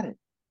 He got it.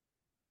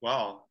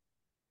 Wow.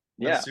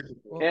 That's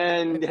cool.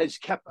 And has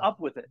kept up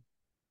with it.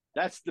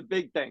 That's the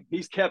big thing.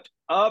 He's kept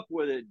up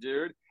with it,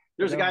 dude.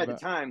 There's a guy at the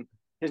time,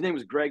 his name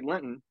was Greg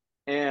Linton,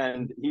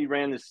 and he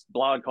ran this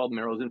blog called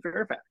Melrose and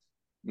Fairfax.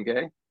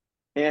 Okay.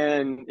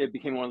 And it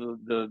became one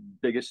of the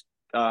biggest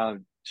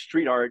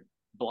street art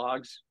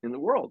blogs in the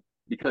world,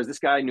 because this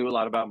guy knew a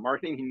lot about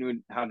marketing. He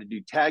knew how to do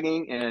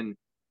tagging, and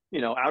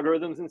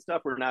algorithms and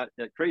stuff were not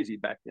that crazy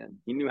back then.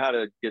 He knew how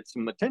to get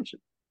some attention.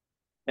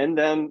 And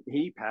then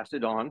he passed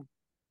it on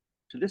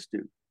to this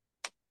dude.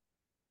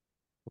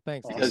 Well,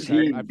 thanks. Because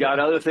he got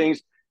other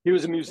things. He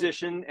was a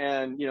musician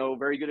and,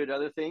 very good at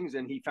other things.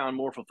 And he found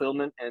more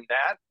fulfillment in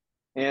that.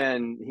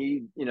 And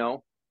he,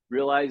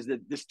 realized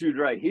that this dude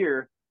right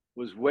here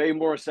was way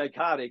more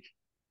psychotic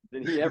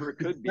than he ever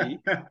could be,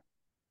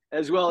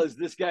 as well as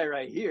this guy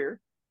right here.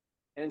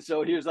 And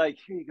so he was like,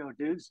 here you go,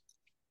 dudes.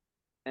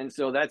 And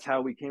so that's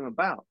how we came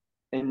about.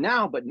 And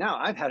now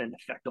I've had an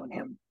effect on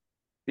him,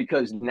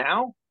 because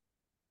now,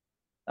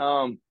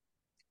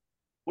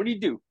 what do you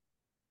do,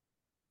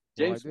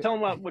 James? Tell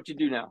him what you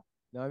do now.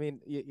 No, I mean,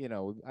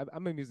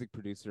 I'm a music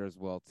producer as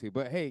well too.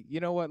 But hey, you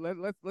know what?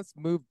 Let's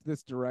move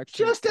this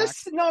direction. No. Just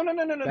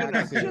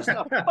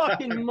a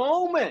fucking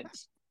moment,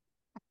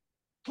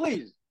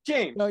 please,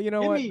 James. No, you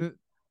know what?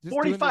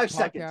 45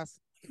 seconds.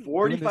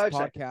 45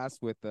 seconds.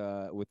 Podcast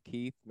with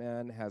Keith,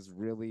 man, has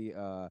really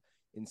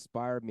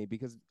inspired me,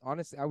 because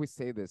honestly, I always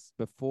say this: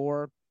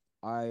 before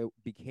I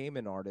became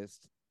an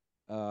artist,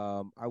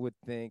 I would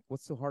think,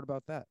 what's so hard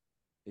about that?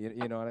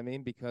 You know what I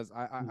mean? Because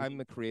I'm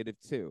a creative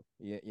too.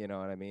 You know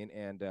what I mean?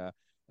 And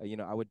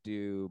I would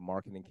do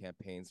marketing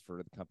campaigns for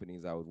the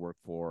companies I would work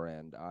for,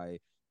 and I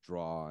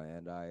draw,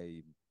 and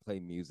I play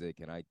music,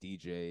 and I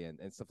DJ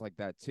and stuff like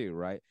that too,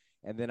 right?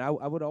 And then I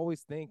would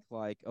always think,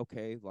 like,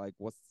 okay, like,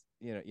 what's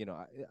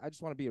I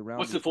just want to be around.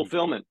 What's the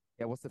fulfillment?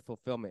 Yeah, what's the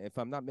fulfillment? If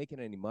I'm not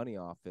making any money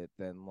off it,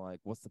 then like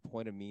what's the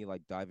point of me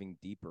like diving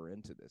deeper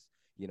into this?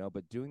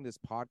 But doing this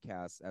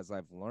podcast, as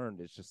I've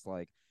learned, it's just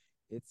like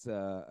it's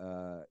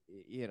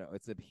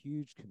it's a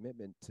huge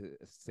commitment to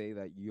say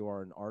that you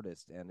are an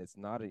artist, and it's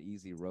not an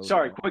easy road.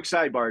 Sorry, quick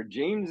sidebar.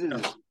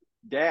 James's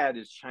dad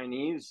is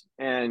Chinese,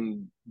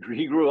 and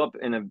he grew up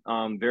in a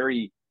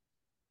very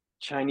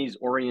Chinese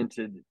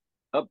oriented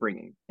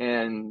upbringing.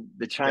 And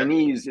the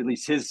Chinese, at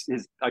least his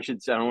I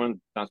should say, I don't want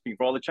to not speak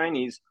for all the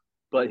Chinese,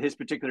 but his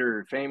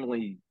particular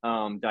family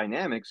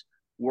dynamics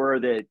were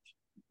that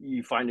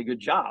you find a good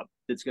job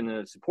that's going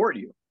to support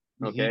you.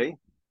 Okay.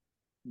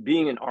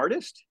 Being an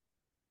artist,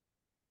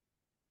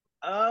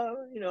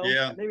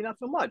 maybe not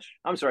so much.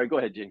 I'm sorry. Go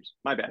ahead, James.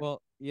 My bad.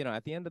 Well,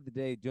 at the end of the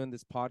day, doing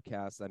this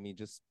podcast, I mean,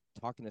 just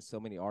talking to so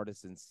many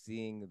artists and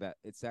seeing that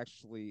it's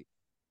actually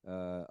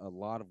a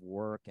lot of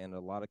work and a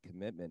lot of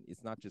commitment.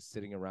 It's not just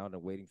sitting around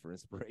and waiting for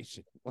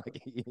inspiration,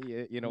 like,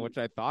 which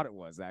I thought it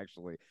was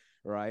actually,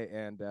 right?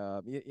 And,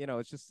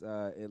 it's just,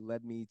 it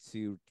led me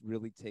to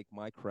really take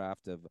my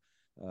craft of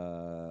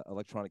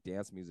electronic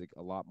dance music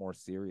a lot more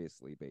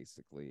seriously,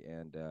 basically.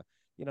 And,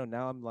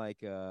 now I'm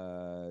like,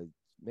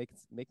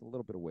 making a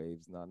little bit of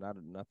waves,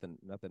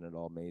 nothing at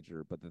all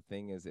major. But the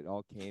thing is, it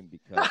all came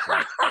because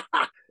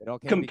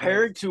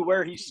compared to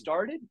where he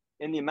started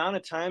and the amount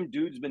of time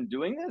dude's been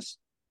doing this,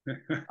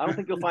 I don't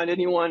think you'll find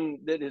anyone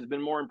that has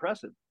been more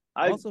impressive.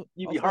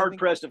 You'd be hard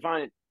pressed to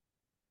find it.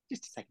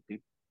 Just a second,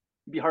 dude.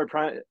 You'd be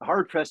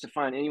hard pressed to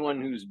find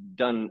anyone who's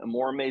done a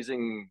more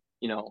amazing,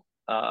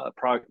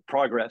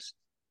 progress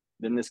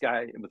than this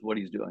guy with what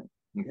he's doing.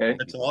 Okay,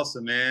 that's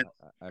awesome, man.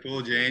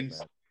 Cool,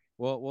 James. It,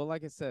 well,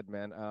 like I said,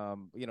 man,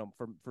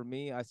 for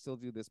me, I still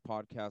do this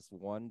podcast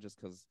just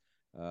because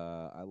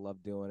I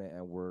love doing it,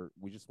 and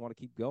we just want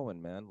to keep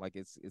going, man. Like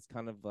it's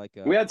kind of like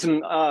we had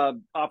some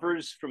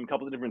offers from a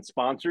couple of different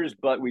sponsors,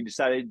 but we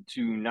decided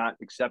to not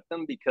accept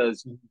them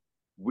because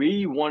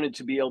we wanted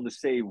to be able to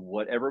say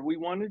whatever we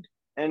wanted,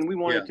 and we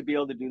wanted to be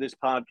able to do this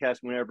podcast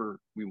whenever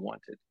we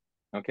wanted.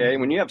 Okay,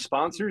 when you have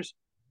sponsors,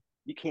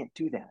 you can't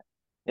do that,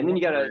 and then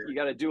you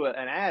gotta do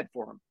an ad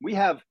for them. We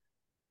have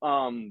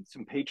some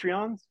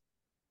Patreons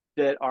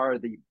that are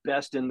the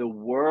best in the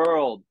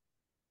world.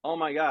 Oh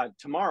my God,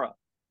 Tamara,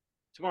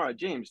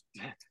 James,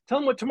 tell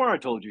him what Tamara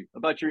told you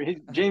about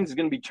James is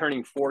going to be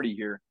turning 40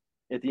 here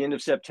at the end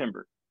of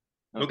September.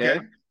 Okay.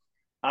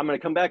 I'm going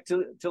to come back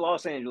to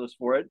Los Angeles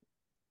for it,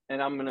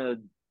 and I'm going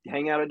to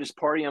hang out at this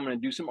party. I'm going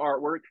to do some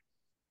artwork,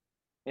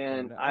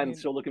 and I'm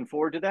so looking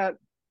forward to that.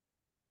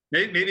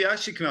 Maybe I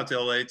should come out to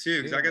LA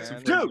too, because I got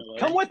some friends. Dude,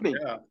 come with me.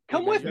 Yeah.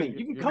 Come with me.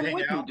 You can come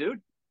with me, dude.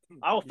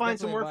 I'll find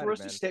somewhere for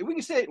us to stay. We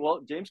can stay. Well,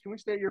 James, can we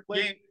stay at your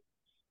place? Yeah.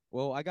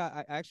 Well, I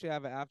actually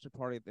have an after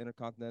party at the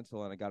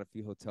Intercontinental, and I got a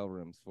few hotel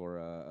rooms for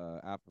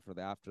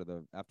after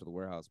the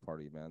warehouse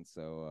party, man.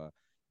 So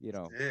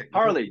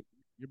Harley,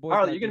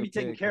 you're gonna be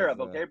taken care of,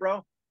 okay,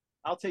 bro?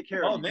 I'll take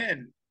care of you. Oh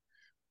man.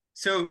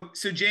 So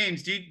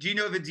James, do you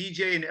know of a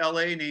DJ in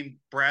LA named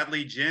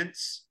Bradley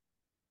Gents?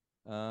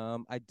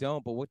 I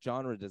don't, but what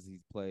genre does he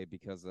play?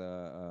 Because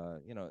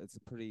it's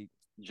a pretty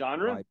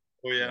genre.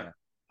 Oh yeah.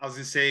 I was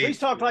gonna say. Please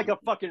talk like a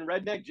fucking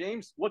redneck,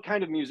 James. What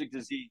kind of music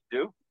does he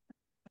do?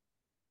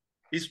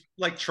 He's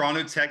like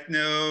Toronto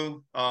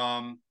techno.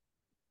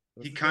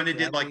 He kind of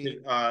did like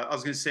I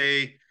was gonna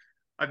say,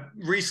 I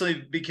recently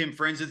became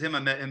friends with him. I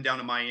met him down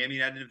in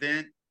Miami at an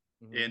event,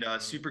 and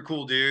super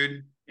cool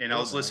dude. And I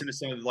was listening to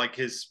some of like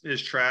his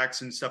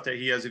tracks and stuff that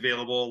he has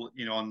available,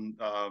 on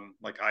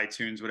like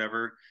iTunes,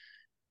 whatever.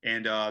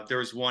 And there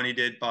was one he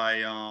did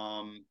by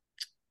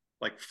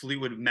like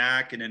Fleetwood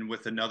Mac, and then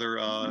with another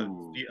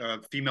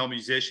female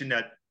musician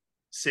that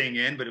sang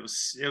in, but it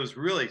was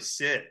really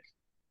sick.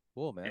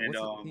 Cool, man. And,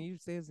 can you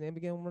say his name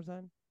again one more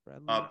time?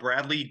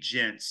 Bradley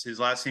Gents. His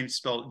last name's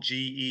spelled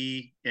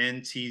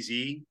Gentz.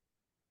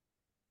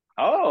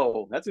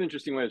 Oh, that's an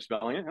interesting way of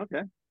spelling it.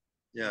 Okay.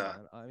 Yeah.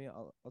 I mean,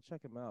 I'll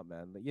check him out,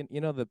 man.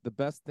 The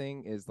best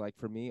thing is, like,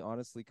 for me,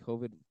 honestly,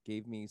 COVID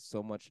gave me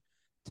so much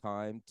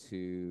time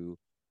to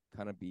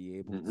kind of be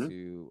able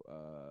to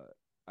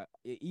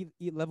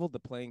it leveled the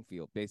playing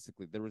field.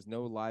 Basically, there was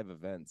no live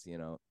events,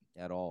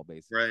 at all,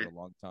 basically, for a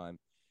long time.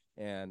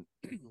 And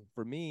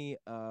for me,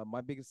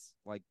 my biggest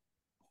like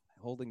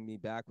holding me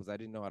back was I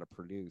didn't know how to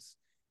produce.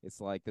 It's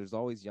like there's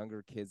always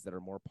younger kids that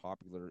are more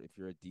popular if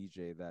you're a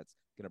DJ that's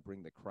going to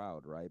bring the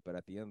crowd, right? But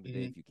at the end of the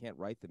day, if you can't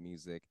write the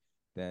music,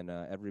 then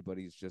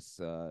everybody's just,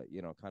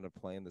 kind of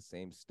playing the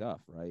same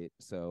stuff, right?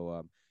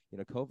 So,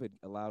 COVID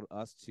allowed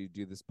us to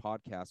do this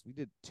podcast. We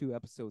did 2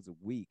 episodes a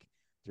week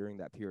during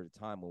that period of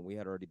time when we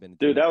had already been.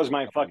 Dude, that was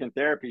my fucking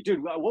therapy.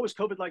 Dude, what was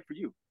COVID like for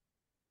you?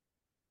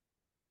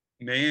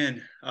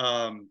 Man,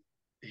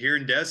 here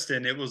in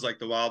Destin, it was like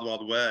the Wild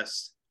Wild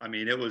West. I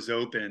mean, it was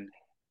open.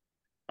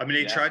 I mean,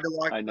 they tried to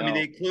lock. I mean,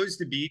 they closed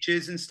the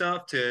beaches and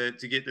stuff to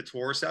get the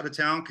tourists out of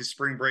town because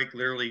spring break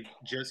literally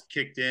just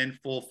kicked in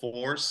full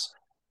force,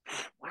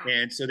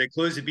 and so they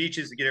closed the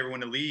beaches to get everyone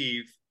to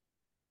leave.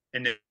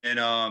 And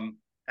then,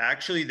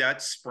 actually,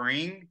 that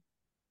spring,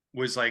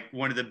 was like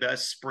one of the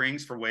best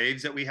springs for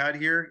waves that we had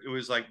here. It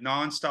was like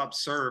nonstop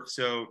surf.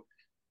 So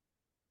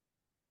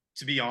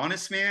to be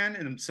honest, man,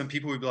 and some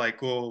people would be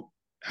like, well,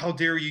 how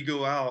dare you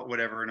go out,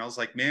 whatever. And I was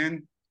like,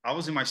 man, I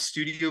was in my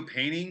studio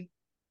painting.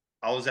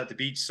 I was at the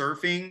beach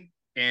surfing,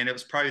 and it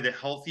was probably the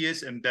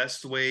healthiest and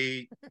best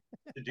way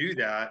to do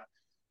that.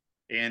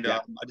 And I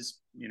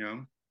just,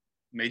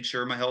 made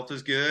sure my health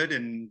was good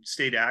and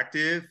stayed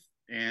active.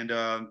 And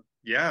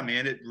yeah,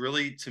 man, it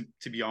really,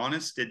 to be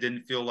honest, it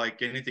didn't feel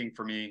like anything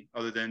for me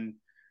other than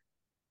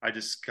I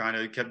just kind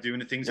of kept doing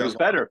the things. It was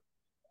better.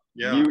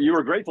 Yeah. You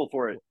were grateful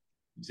for it.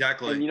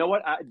 Exactly. And you know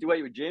what?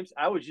 Wait, James,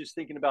 I was just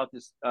thinking about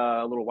this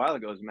a little while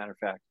ago, as a matter of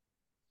fact.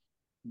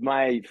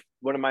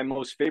 One of my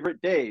most favorite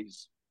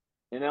days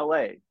in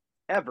LA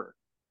ever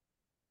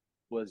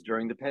was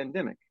during the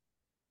pandemic.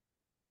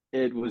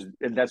 And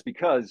that's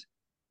because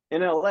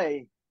in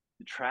LA,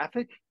 the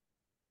traffic,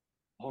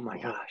 oh my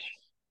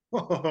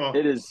gosh.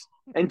 It is.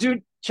 And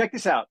dude, check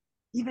this out.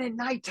 Even at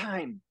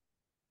nighttime,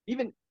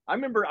 I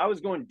remember I was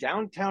going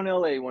downtown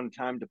LA one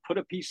time to put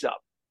a piece up.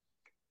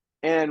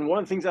 And one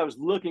of the things I was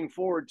looking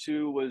forward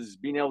to was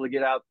being able to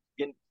get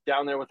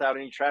down there without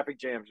any traffic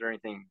jams or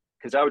anything.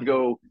 Because I would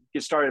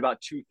get started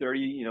about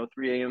 2:30,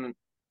 3 a.m.,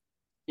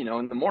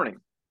 in the morning.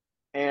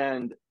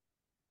 And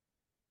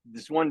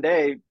this one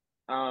day,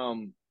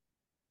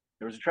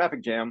 there was a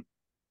traffic jam,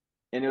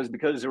 and it was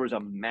because there was a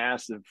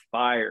massive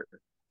fire.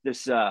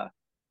 This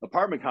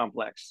apartment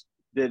complex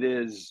that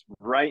is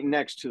right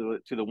next to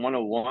the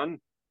 101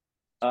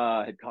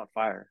 had caught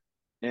fire,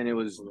 and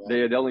they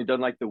had only done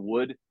like the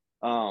wood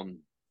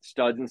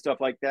studs and stuff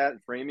like that,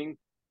 framing,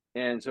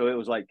 and so it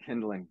was like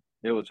kindling.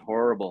 It was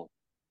horrible,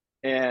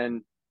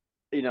 and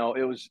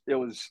it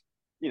was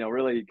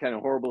really kind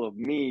of horrible of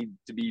me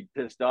to be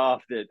pissed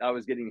off that I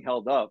was getting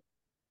held up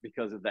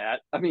because of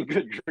that. I mean,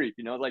 good grief,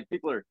 like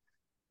people are,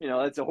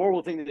 it's a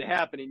horrible thing that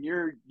happened, and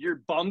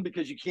you're bummed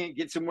because you can't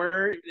get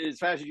somewhere as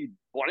fast as you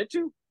wanted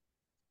to.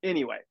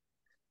 Anyway,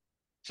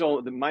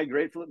 so my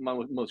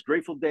most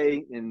grateful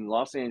day in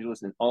Los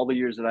Angeles in all the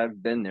years that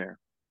I've been there,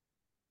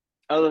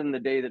 other than the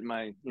day that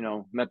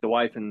met the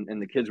wife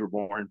and the kids were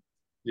born,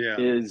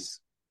 is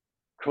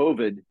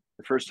COVID.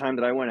 The first time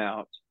that I went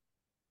out,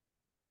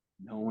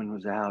 no one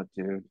was out,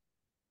 dude.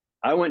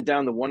 I went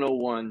down the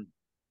 101,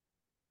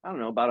 I don't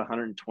know, about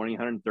 120,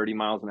 130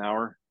 miles an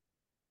hour.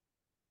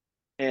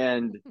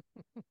 And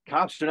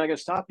cops are not going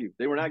to stop you.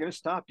 They were not going to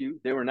stop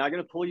you. They were not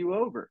going to pull you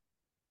over.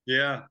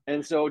 Yeah.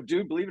 And so,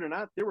 dude, believe it or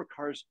not, there were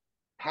cars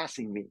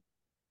passing me.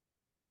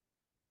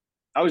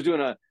 I was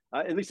doing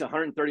at least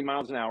 130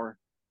 miles an hour.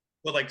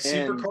 Well, like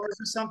supercars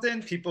or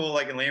something? People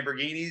like in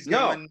Lamborghinis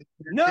going?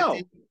 No,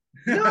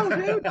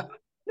 dude.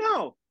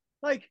 No.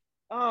 Like,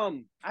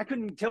 I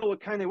couldn't tell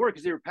what kind they were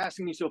because they were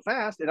passing me so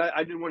fast, and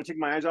I didn't want to take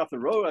my eyes off the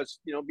road. I was,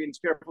 being as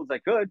careful as I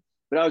could,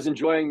 but I was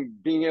enjoying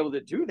being able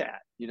to do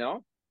that,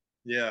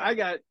 Yeah. I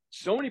got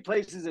so many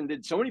places and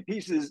did so many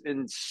pieces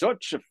in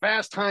such a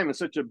fast time in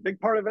such a big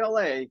part of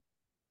LA.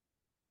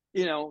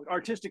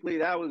 Artistically,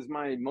 that was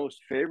my most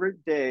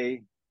favorite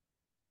day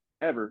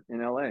ever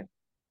in LA.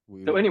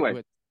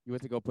 Anyway, you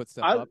went to go put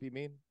stuff up, you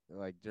mean?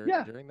 Like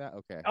during that?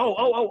 Okay.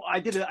 I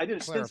did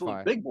a stencil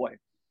of Big Boy.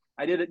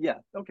 I did it. Yeah.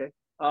 Okay.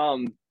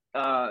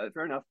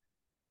 Fair enough.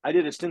 I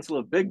did a stencil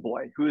of Big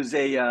Boy, who is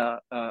a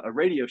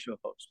radio show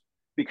host,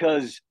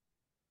 because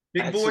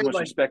Big Boy, so much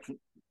respect for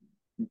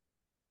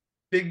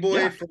Big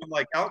Boy from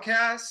like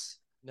Outcasts.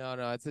 No,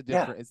 it's a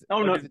different. Yeah. It's,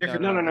 no. It's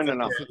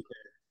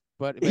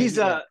but he's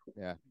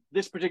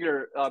this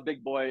particular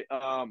Big Boy.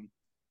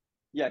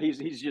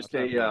 He's just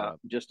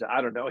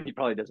I don't know. He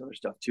probably does other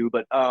stuff too,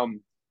 but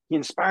he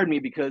inspired me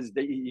because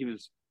he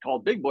was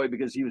called Big Boy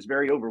because he was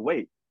very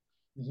overweight,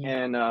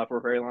 and for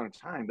a very long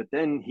time. But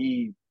then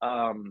he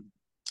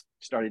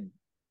started,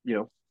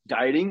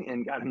 dieting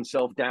and got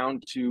himself down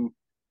to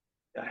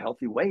a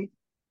healthy weight,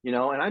 and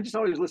I just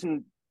always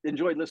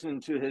enjoyed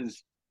listening to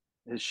his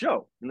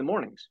show in the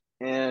mornings,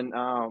 and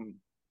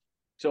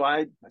so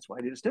that's why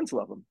I did a stencil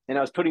of him, and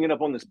I was putting it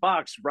up on this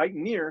box right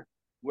near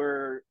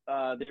where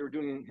they were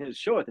doing his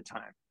show at the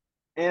time.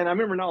 And I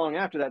remember not long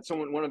after that,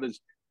 one of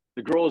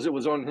the girls that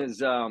was on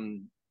his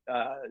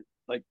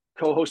like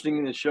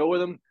co-hosting the show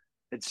with him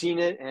had seen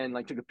it and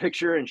like took a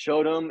picture and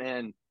showed him,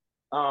 and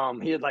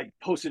he had like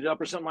posted it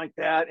up or something like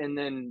that, and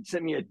then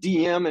sent me a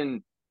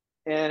DM,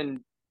 and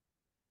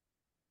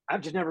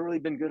I've just never really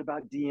been good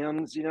about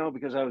DMs,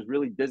 because I was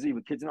really busy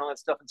with kids and all that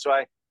stuff. And so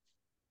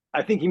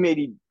I think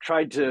he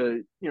tried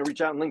to,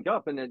 reach out and link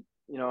up, and then,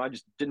 I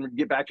just didn't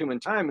get back to him in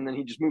time, and then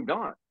he just moved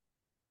on.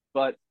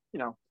 But,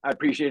 I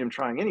appreciate him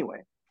trying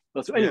anyway.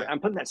 But so anyway, I'm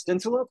putting that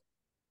stencil up,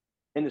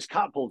 and this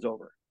cop pulls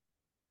over,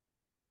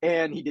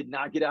 and he did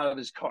not get out of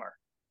his car.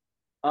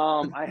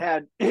 I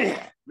had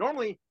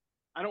normally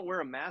I don't wear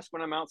a mask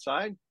when I'm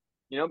outside,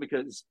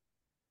 because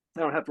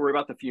I don't have to worry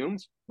about the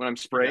fumes when I'm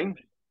spraying.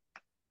 Yeah.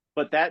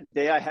 But that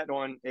day I had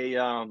on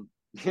an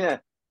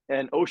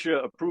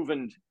OSHA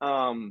approved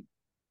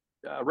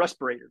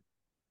respirator.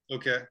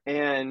 Okay.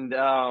 And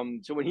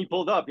so when he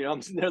pulled up,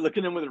 I'm sitting there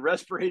looking at him with a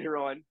respirator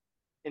on,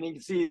 and he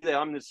can see that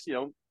I'm this,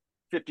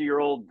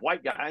 50-year-old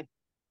white guy.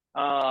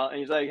 And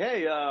he's like,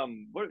 "Hey,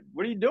 what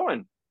are you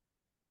doing?"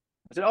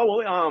 I said, "Oh,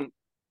 well,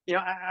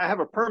 I have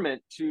a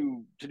permit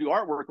to do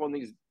artwork on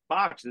these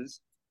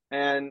boxes,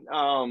 and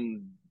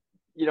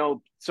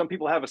some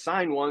people have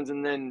assigned ones,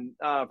 and then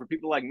for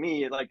people like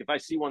me, like if I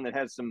see one that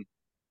has some,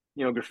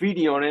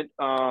 graffiti on it,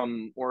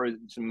 or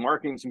some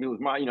marking, some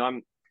people's,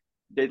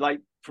 they'd like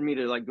for me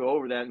to like go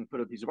over that and put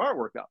a piece of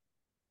artwork up."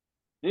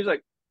 And he's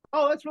like,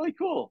 "Oh, that's really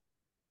cool."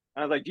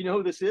 And I was like, "Do you know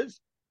who this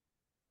is?"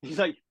 He's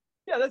like,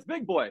 "Yeah, that's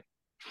Big Boy."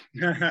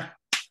 And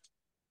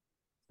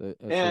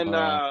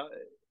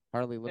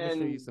Harley, let me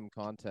show you some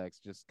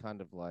context, just kind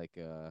of like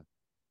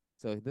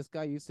so this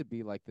guy used to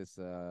be like this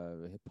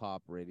hip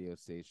hop radio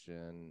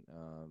station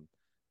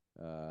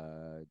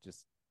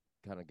just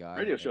kind of guy.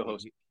 Radio show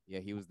host.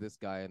 He was this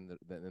guy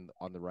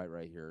on the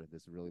right here,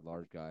 this really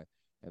large guy.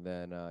 And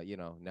then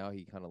now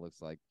he kind of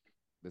looks like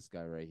this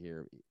guy right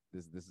here.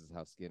 This is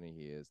how skinny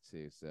he is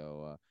too.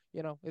 So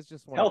it's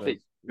just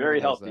healthy,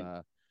 very healthy.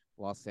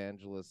 Los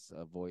Angeles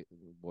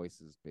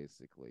voices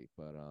basically,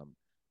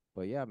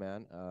 but yeah,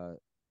 man.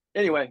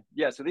 Anyway,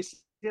 yeah. So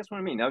that's what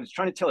I mean. I was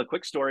trying to tell a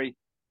quick story,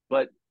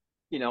 but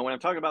when I'm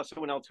talking about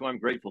someone else who I'm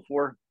grateful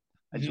for,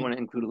 I just want to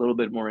include a little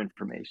bit more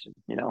information.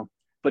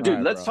 But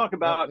dude, let's talk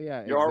about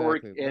your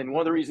artwork, and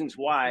one of the reasons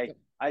why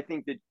I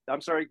think that.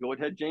 I'm sorry. Go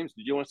ahead, James.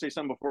 Did you want to say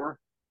something before?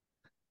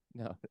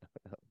 No.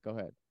 Go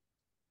ahead.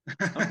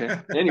 Okay.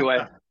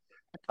 Anyway,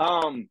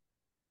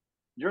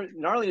 your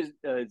Gnarly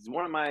is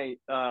one of my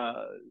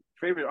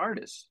favorite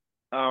artists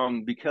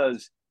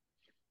because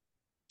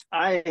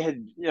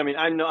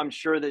I'm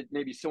sure that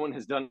maybe someone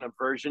has done a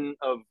version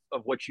of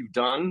what you've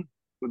done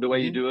with the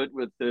way you do it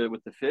with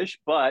the fish,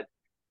 but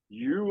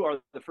you are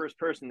the first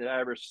person that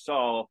I ever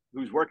saw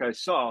whose work I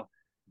saw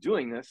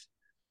doing this.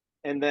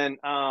 And then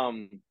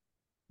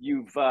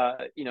you've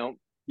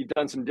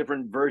done some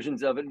different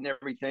versions of it and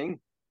everything.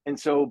 And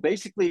so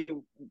basically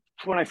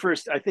when I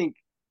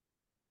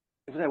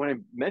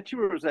met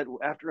you, or was that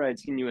after I had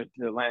seen you at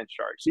the Lyons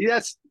charge? See,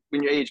 that's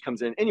when your age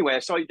comes in. Anyway, I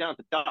saw you down at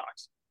the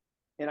docks,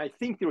 and I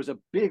think there was a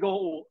big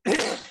old it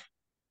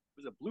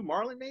was a blue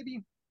marlin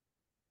maybe,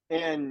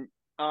 and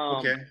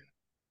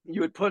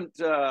you'd put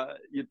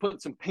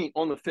some paint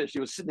on the fish. It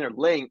was sitting there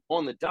laying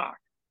on the dock,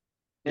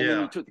 and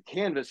then you took the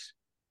canvas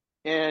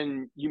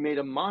and you made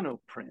a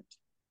monoprint.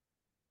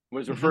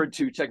 Was referred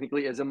to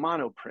technically as a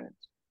monoprint.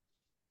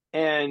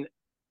 And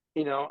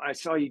I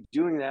saw you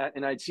doing that,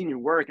 and I'd seen your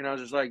work, and I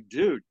was just like,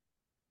 dude,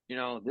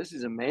 this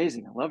is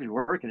amazing. I love your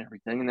work and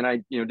everything. And then I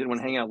didn't want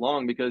to hang out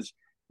long because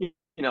you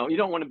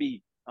don't want to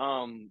be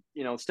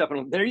stepping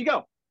on. There you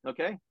go.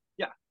 Okay.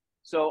 Yeah.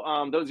 So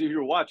those of you who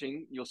are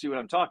watching, you'll see what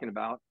I'm talking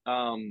about.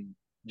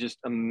 Just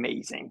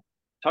amazing.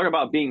 Talk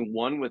about being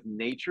one with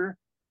nature,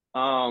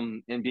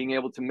 and being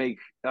able to make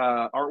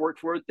artwork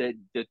for it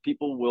that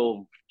people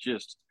will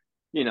just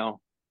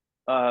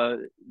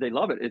they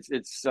love it. It's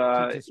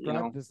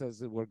describe this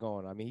as we're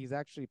going. I mean, he's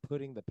actually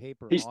putting the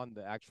paper on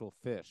the actual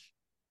fish.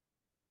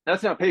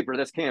 That's not paper.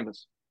 That's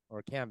canvas.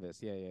 Or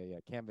canvas. Yeah.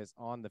 Canvas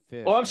on the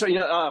fish. Oh, I'm sorry.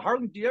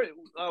 Harley, do you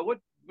what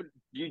do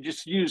you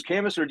just use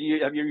canvas, or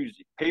have you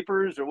used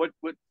papers, or what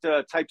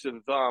types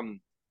of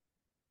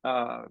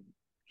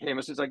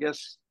canvases, I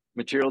guess,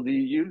 material do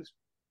you use?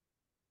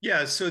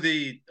 Yeah. So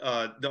the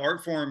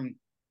art form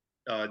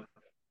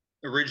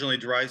originally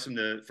derives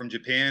from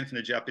Japan, from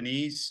the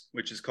Japanese,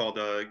 which is called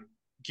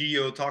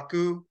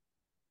Gyotaku.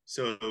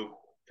 So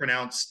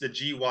pronounce the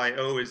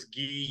Gyo is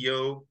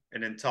Gyo,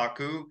 and then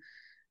Taku,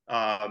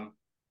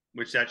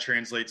 which that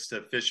translates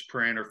to fish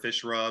print or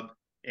fish rub.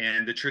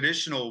 And the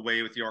traditional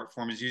way with the art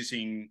form is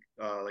using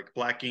like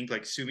black ink,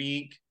 like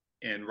sumi ink,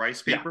 and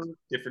rice paper,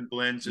 different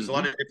blends. There's a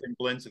lot of different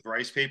blends of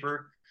rice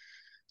paper.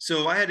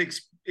 So I had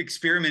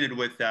experimented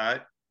with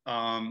that.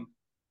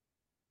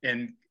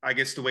 And I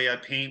guess the way I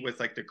paint with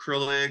like the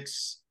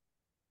acrylics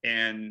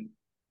and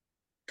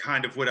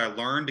kind of what I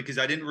learned, because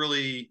I didn't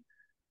really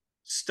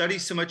study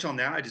so much on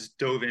that. I just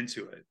dove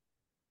into it.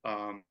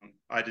 What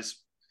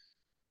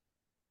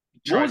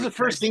was the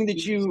first thing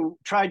that you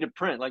tried to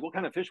print? Like, what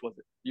kind of fish was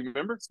it? You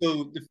remember?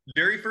 So the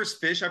very first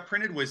fish I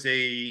printed was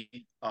a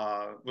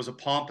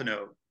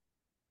pompano.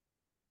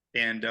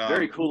 And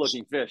very cool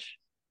looking fish.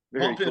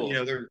 Very cool.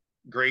 They're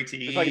great to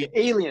eat. It's like an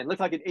alien. Looks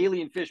like an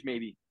alien fish,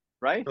 maybe.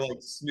 Right? They're like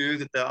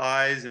smooth at the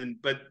eyes,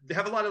 but they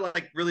have a lot of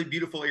like really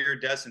beautiful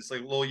iridescence, like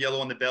a little yellow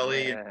on the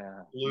belly, and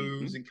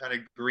blues and kind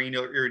of green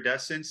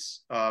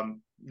iridescence.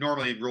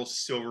 Normally real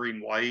silvery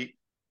and white,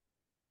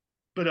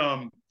 but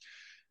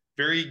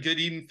very good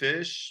eating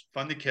fish,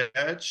 fun to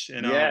catch.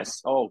 And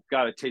yes, oh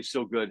god, it tastes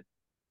so good.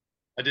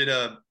 I did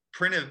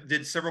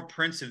several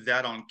prints of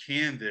that on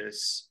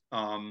canvas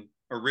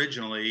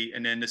originally,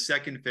 and then the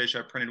second fish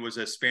I printed was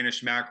a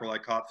Spanish mackerel I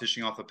caught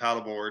fishing off a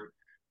paddleboard.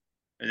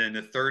 And then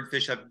the third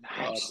fish I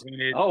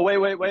painted. Oh, wait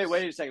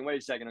a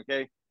second.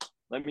 Okay.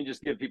 Let me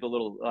just give people a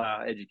little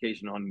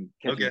education on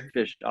catching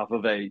fish off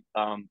of a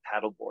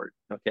paddleboard.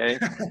 Okay.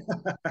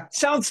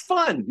 Sounds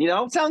fun.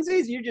 Sounds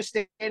easy. You're just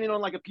standing on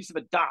like a piece of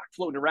a dock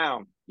floating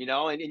around,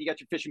 and you got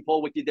your fishing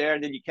pole with you there,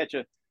 and then you catch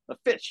a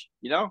fish,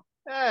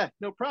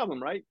 No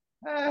problem, right?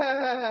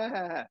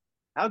 Ah,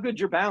 how good's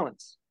your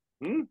balance?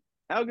 Hmm?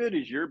 How good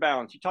is your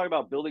balance? You talk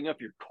about building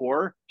up your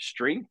core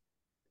strength.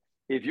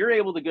 If you're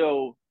able to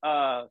go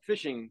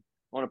fishing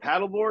on a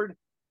paddleboard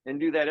and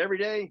do that every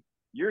day,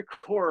 your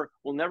core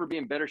will never be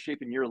in better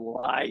shape in your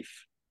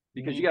life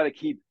because you got to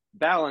keep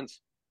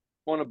balance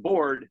on a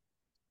board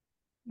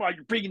while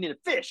you're bringing in a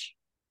fish,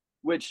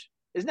 which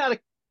is not a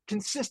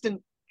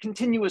consistent,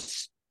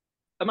 continuous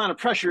amount of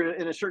pressure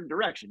in a certain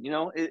direction.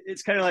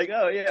 It's kind of like,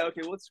 oh yeah,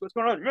 okay, what's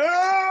going on?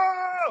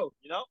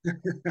 No,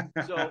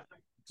 So,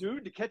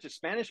 dude, to catch a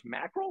Spanish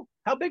mackerel,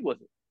 how big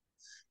was it?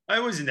 I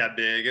wasn't that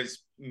big.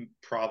 It's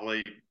probably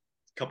a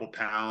couple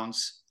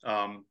pounds.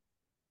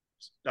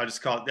 I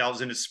just caught that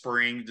was in the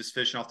spring, just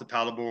fishing off the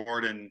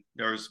paddleboard, and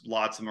there was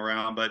lots of them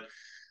around. But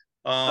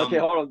okay,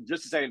 hold on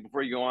just a second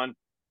before you go on,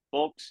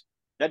 folks.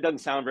 That doesn't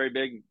sound very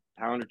big,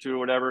 pound or two or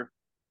whatever.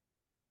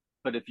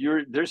 But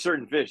there's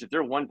certain fish, if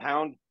they're 1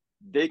 pound,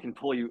 they can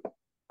pull you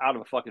out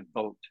of a fucking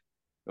boat.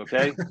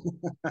 Okay.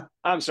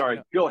 I'm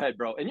sorry. Go ahead,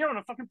 bro. And you're on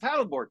a fucking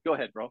paddleboard. Go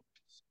ahead, bro.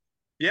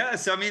 Yeah.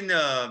 So,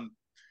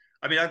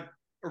 I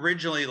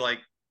originally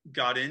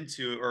got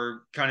into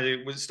or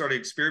kind of started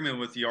experimenting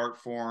with the art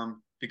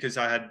form because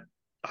I had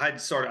a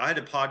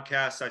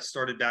podcast I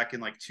started back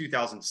in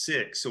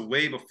 2006. So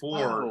way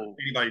before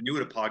anybody knew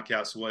what a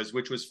podcast was,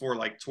 which was for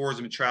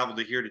tourism and travel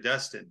to here to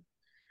Destin.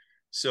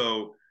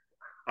 So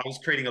I was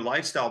creating a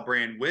lifestyle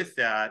brand with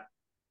that.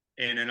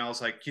 And then I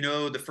was like,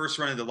 the first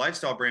run of the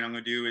lifestyle brand I'm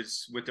going to do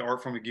is with the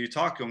art form of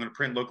Gyotaku. I'm going to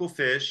print local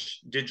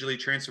fish, digitally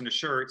transform to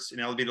shirts, and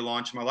that'll be the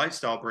launch of my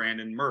lifestyle brand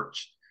and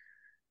merch.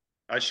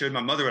 I showed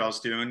my mother what I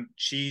was doing.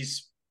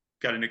 She's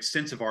got an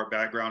extensive art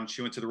background.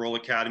 She went to the Royal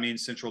Academy in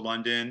Central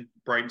London,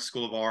 Brighton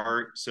School of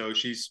Art. So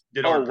she's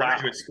did art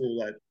graduate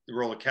school at the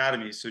Royal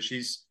Academy. So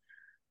she's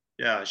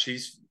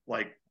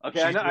like,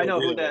 okay, I know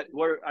where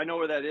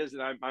that is,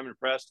 and I'm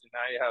impressed, and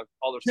I have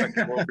all the respect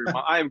in the world for your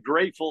mom. I am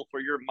grateful for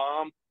your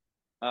mom.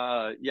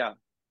 Yeah,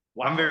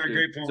 wow, I'm very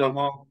grateful for my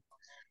mom.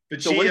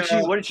 But so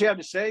what did she have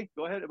to say?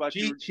 Go ahead about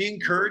she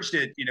encouraged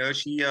it.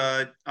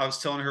 I was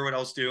telling her what I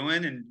was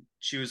doing, and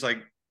she was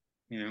like,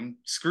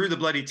 screw the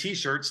bloody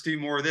t-shirts, do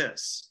more of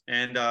this.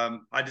 And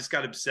I just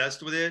got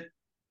obsessed with it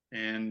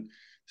and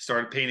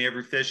started painting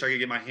every fish I could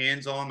get my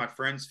hands on, my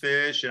friends'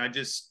 fish, and I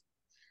just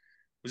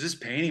was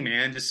just painting,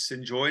 man, just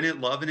enjoying it,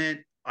 loving it.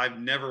 I've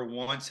never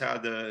once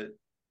had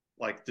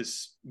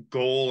this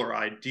goal or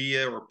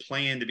idea or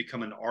plan to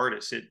become an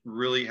artist. It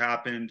really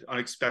happened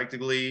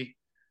unexpectedly,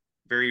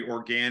 very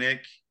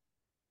organic,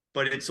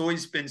 but it's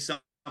always been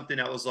something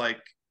that was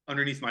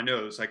underneath my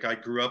nose. I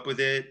grew up with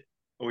it,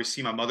 always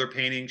see my mother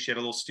painting. She had a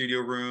little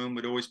studio room,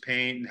 would always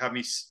paint and have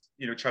me,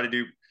 try to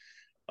do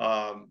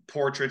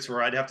portraits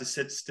where I'd have to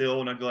sit still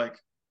and I'd be like,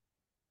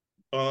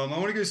 I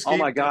want to go skate. Oh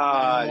my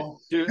God,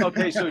 dude.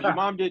 Okay. So your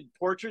mom did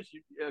portraits.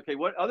 Okay.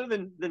 What other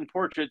than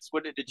portraits,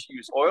 what did she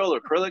use? Oil or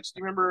acrylics?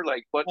 Do you remember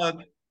what?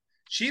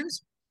 She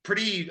was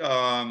pretty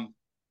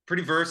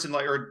versed in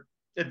or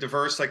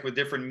diverse, with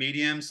different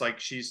mediums.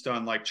 She's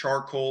done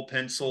charcoal,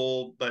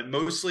 pencil, but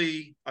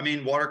mostly,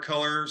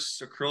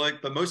 watercolors, acrylic,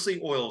 but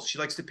mostly oils. She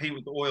likes to paint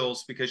with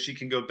oils because she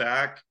can go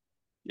back.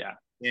 Yeah.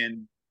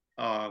 And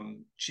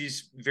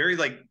she's very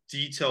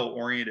detail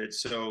oriented.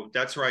 So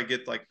that's where I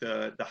get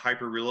the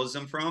hyper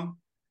realism from,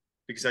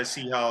 because I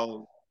see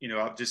how,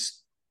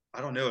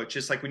 I don't know. It's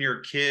just when you're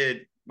a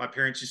kid, my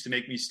parents used to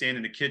make me stand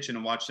in the kitchen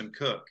and watch them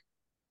cook.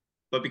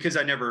 But because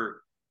they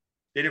never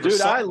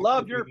Dude, I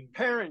love your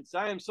parents.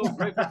 I am so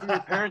grateful for your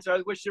parents. I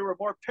wish there were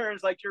more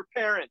parents like your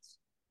parents.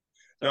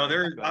 No,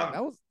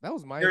 that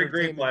was my very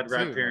grateful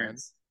entertainment I'd too,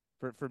 parents.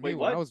 Man. For me,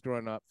 when I was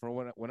growing up,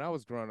 when I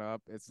was growing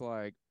up, it's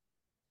like,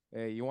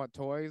 hey, you want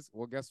toys?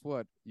 Well, guess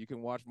what? You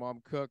can watch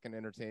mom cook and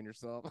entertain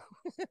yourself.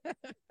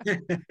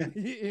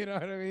 You know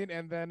what I mean?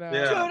 And then, dude,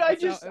 I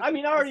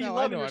already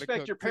love and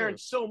respect your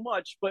parents so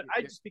much, but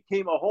I just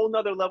became a whole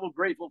nother level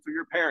grateful for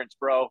your parents,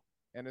 bro.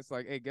 And it's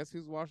like, hey, guess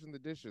who's washing the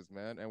dishes,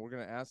 man? And we're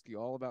gonna ask you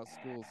all about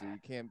school, so you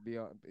can't be,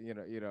 while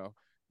you're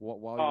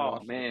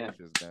washing the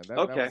dishes, man.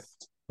 Okay.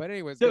 But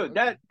anyways, dude,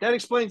 that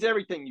explains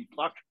everything. You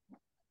fuck.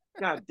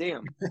 God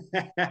damn.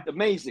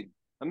 Amazing.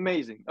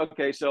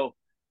 Okay, so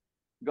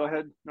go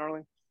ahead,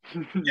 Gnarly.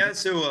 Yeah.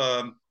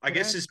 So I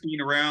guess just being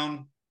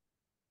around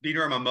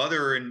my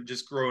mother and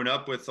just growing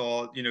up with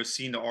all,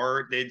 seeing the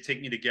art, they'd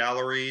take me to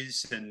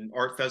galleries and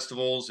art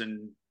festivals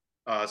and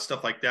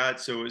stuff like that.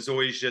 So it was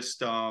always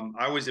just, I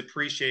always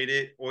appreciate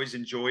it, always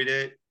enjoyed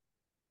it.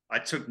 I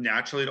took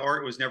naturally to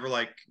art. It was never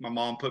like my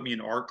mom put me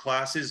in art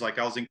classes. I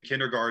was in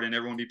kindergarten,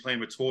 everyone would be playing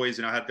with toys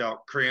and I had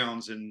out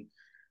crayons and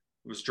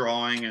was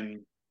drawing,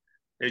 and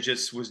it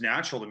just was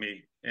natural to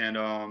me. And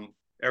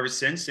ever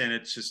since then,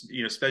 it's just,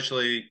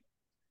 especially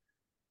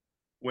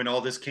when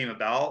all this came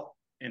about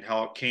and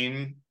how it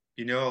came,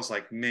 I was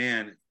like,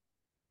 man,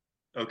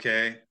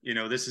 okay,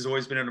 this has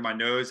always been under my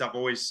nose. I've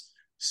always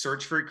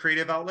searched for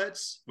creative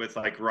outlets with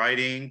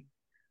writing.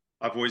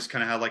 I've always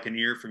kind of had an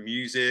ear for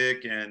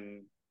music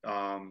and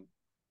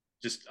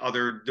just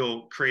other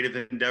little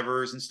creative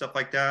endeavors and stuff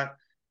like that.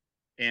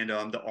 And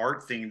the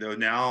art thing though,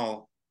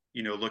 now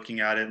looking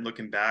at it and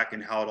looking back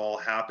and how it all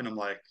happened, I'm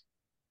like,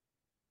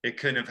 it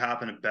couldn't have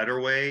happened a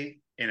better way.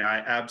 And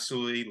I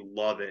absolutely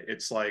love it.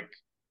 It's like,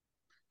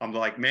 I'm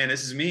like, man,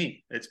 this is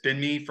me. It's been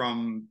me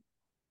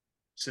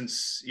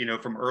since,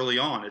 from early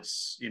on.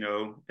 It's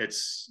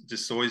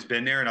just always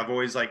been there. And I've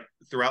always, like,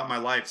 throughout my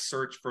life,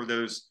 searched for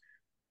those.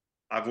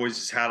 I've always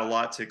just had a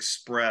lot to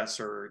express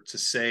or to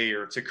say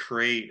or to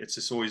create. It's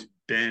just always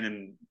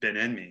been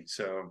in me.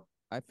 So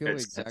I feel the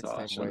exact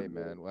awesome. same way,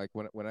 man. Like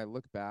when I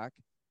look back,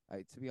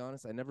 to be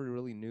honest, I never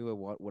really knew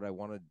what I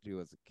wanted to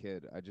do as a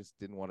kid. I just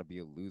didn't want to be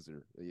a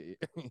loser. You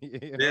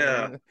know yeah.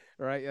 I mean?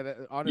 Right. Yeah.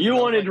 Honestly, You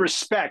wanted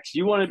respect.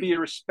 You want to be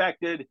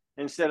respected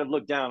instead of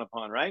looked down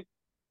upon, right?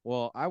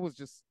 Well, I was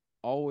just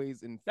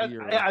always in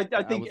fear.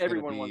 I think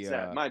everyone wants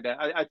that. My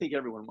bad. I think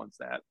everyone wants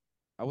that.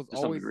 I was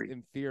always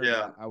in fear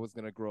that I was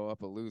gonna grow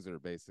up a loser,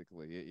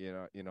 basically. You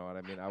know what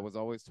I mean? I was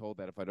always told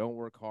that if I don't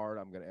work hard,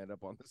 I'm gonna end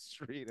up on the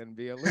street and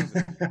be a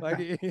loser. Like,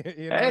 you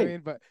know what I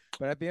mean? But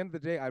at the end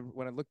of the day,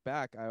 when I look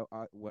back,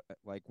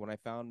 like when I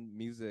found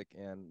music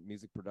and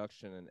music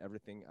production and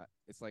everything,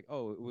 it's like,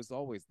 oh, it was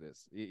always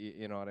this.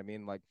 You know what I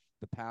mean? Like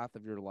the path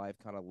of your life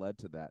kind of led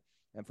to that.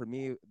 And for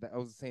me, that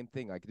was the same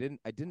thing. Like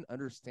I didn't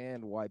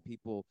understand why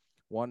people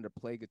wanted to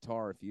play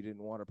guitar if you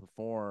didn't want to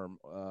perform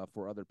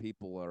for other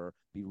people or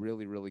be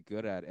really, really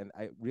good at it. And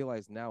I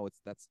realize now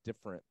that's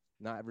different.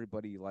 Not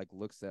everybody like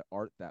looks at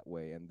art that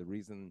way. And the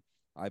reason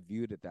I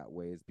viewed it that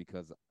way is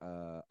because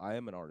I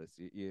am an artist.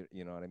 You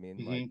know what I mean?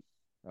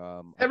 Mm-hmm.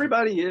 Like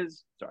everybody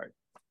is. Sorry.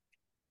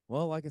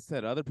 Well, like I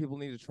said, other people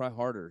need to try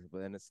harder, but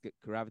then it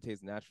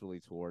gravitates naturally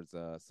towards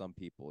some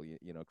people,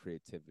 you know,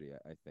 creativity,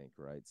 I think,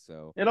 right?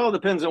 So it all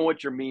depends on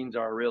what your means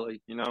are,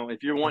 really. You know,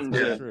 if you're wanting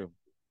to true.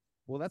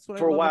 Well, that's what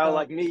for I love a while, about...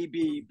 like me,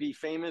 be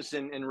famous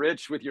and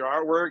rich with your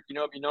artwork, you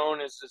know, be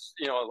known as this,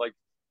 you know, like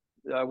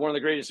one of the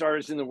greatest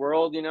artists in the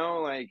world, you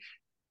know, like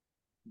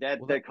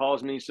that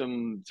caused me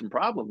some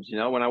problems, you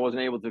know, when I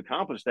wasn't able to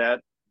accomplish that,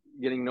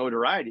 getting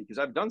notoriety, because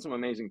I've done some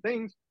amazing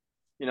things,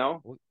 you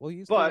know. Well,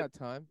 you still got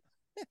time.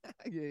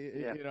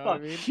 You know what I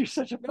mean? You're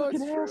such a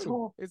fucking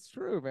asshole. It's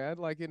true, man.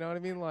 Like, you know what I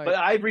mean? Like, but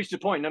I've reached a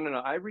point.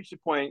 No. I've reached a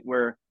point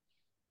where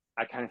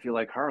I kind of feel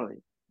like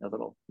Harley a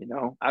little, you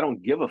know. I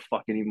don't give a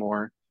fuck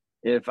anymore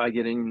if I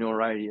get any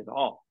notoriety at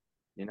all,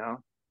 you know.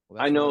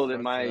 I know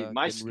that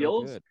my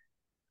skills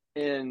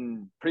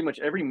in pretty much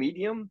every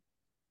medium,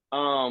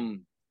 like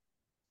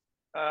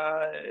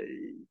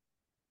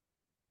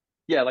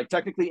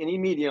technically any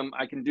medium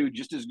I can do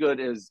just as good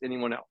as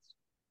anyone else.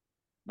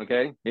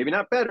 Okay, maybe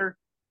not better,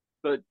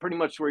 but pretty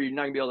much where you're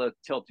not gonna be able to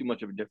tell too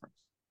much of a difference.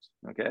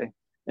 Okay,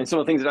 and some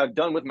of the things that I've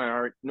done with my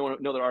art, no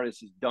other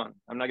artist has done.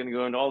 I'm not gonna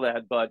go into all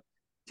that, but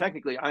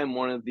technically I am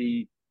one of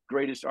the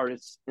greatest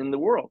artists in the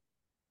world.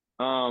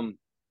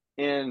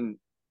 And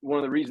one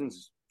of the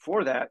reasons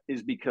for that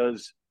is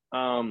because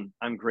I'm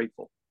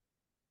grateful.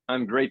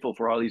 I'm grateful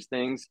for all these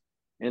things.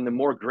 And the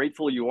more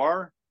grateful you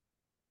are,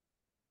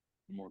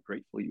 the more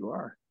grateful you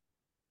are.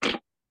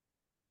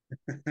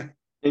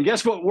 And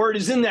guess what word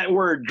is in that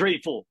word,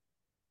 grateful?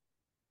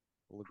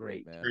 Well,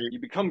 great, man. You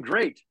become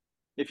great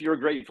if you're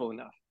grateful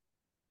enough.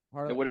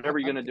 Harley, and whatever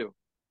you're going to do.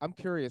 I'm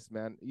curious,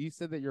 man. You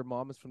said that your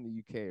mom is from the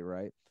UK,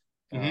 right?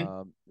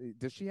 Mm-hmm.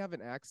 Does she have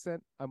an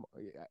accent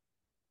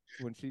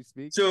when she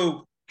speaks?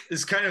 So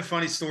it's kind of a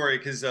funny story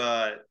because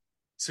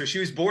so she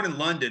was born in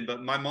London,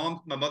 but my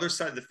mother's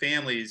side of the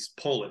family is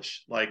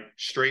Polish, like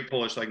straight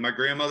Polish. Like my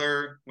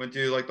grandmother went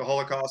through like the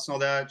Holocaust and all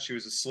that. She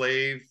was a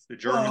slave. The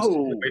Germans took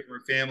away from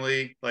her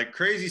family, like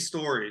crazy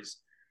stories.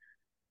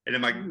 And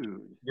then my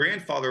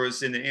grandfather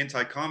was in the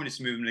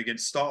anti-communist movement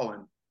against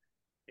Stalin.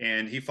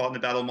 And he fought in the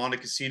Battle of Monte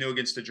Cassino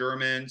against the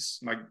Germans.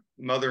 My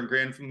mother and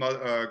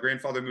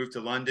grandfather moved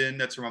to London.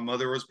 That's where my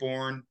mother was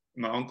born,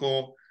 my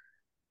uncle.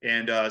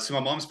 And so my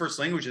mom's first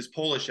language is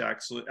Polish,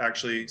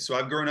 actually. So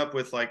I've grown up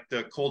with like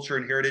the culture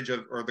and heritage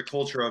or the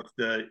culture of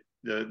the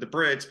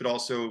Brits, but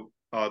also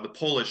the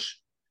Polish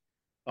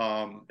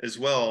as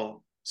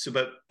well. So,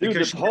 but dude,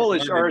 the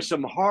Polish are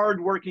some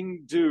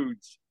hardworking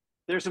dudes.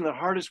 They're some of the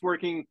hardest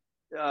working.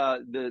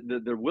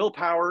 The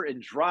willpower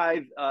and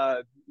drive.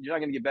 You're not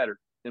going to get better,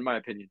 in my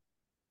opinion.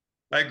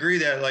 I agree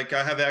that like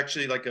I have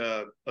actually like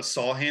a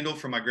saw handle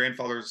from my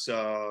grandfather's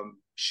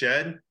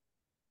shed,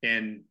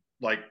 and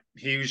like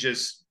he was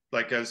just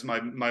like as my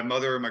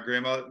mother and my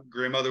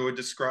grandmother would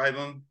describe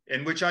him,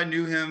 and which I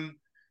knew him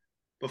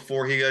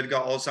before he had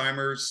got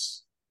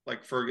Alzheimer's,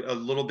 like for a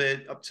little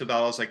bit up to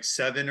about I was like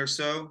 7 or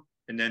so,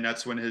 and then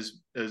that's when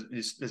his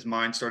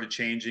mind started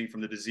changing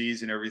from the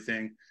disease and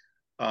everything.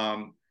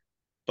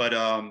 But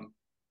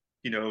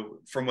you know,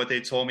 from what they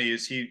told me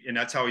is and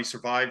that's how he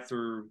survived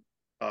through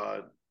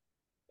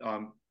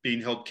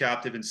being held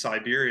captive in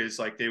Siberia, is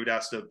like they would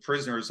ask the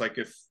prisoners like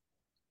if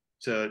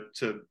to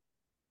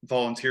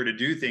volunteer to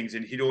do things,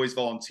 and he'd always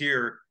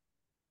volunteer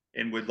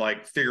and would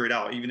like figure it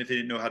out even if he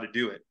didn't know how to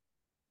do it.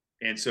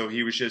 And so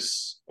he was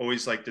just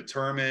always like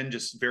determined,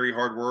 just very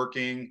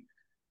hardworking.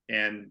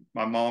 And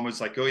my mom was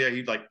like, oh yeah,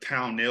 he'd like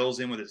pound nails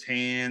in with his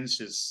hands,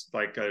 just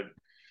like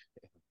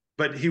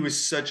but he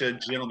was such a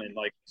gentleman,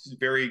 like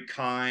very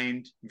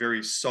kind,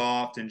 very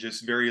soft, and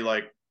just very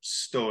like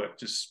stoic.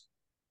 Just,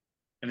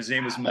 and his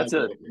name was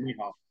Michael.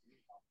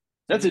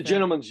 That's a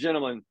gentleman's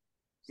gentleman,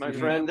 my So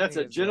friend. That's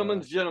a is,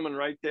 gentleman's gentleman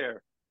right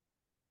there.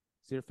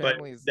 So your But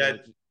family is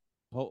that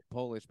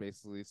Polish,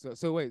 basically.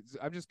 So wait,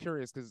 I'm just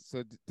curious because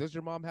does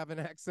your mom have an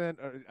accent?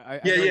 Or,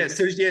 yeah.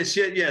 So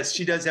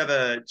she does have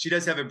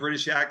a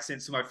British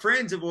accent. So my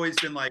friends have always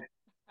been like,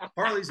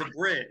 Harley's a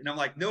Brit, and I'm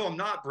like, no, I'm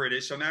not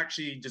British. I'm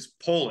actually just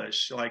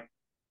Polish. Like,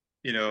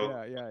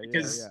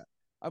 because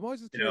I'm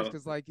always just curious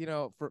because, like,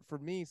 for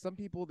me, some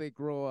people they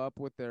grow up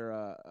with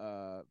their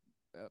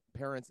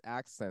parents'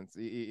 accents.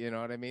 You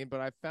know what I mean? But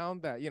I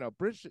found that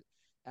British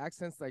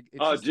accents, like,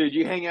 dude,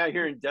 you hang out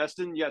here in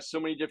Destin, you got so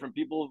many different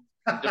people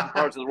from different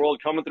parts of the world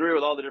coming through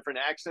with all the different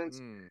accents.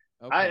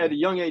 Okay. At a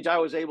young age, I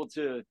was able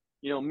to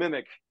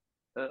mimic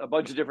a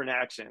bunch of different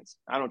accents.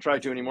 I don't try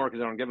to anymore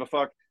because I don't give a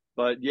fuck.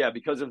 But yeah,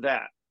 because of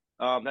that.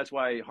 That's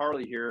why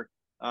Harley here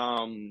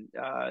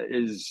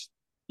is,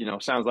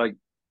 sounds like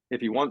if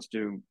he wants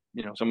to,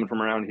 someone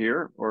from around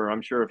here, or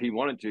I'm sure if he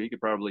wanted to, he could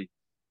probably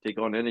take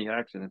on any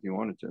accent if he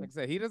wanted to. Like I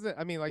said, he doesn't.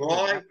 I mean, like,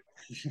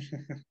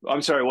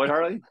 I'm sorry, what,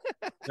 Harley?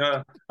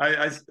 No,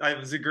 I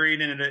was agreeing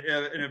in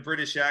a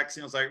British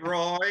accent. I was like,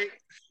 Roy.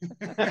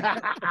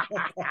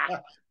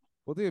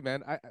 Well, dude,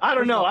 man, I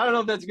don't know. I don't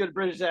know if that's a good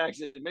British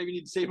accent. Maybe you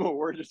need to say more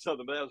words or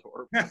something, but that was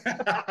horrible.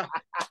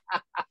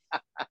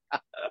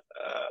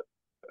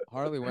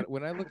 Harley,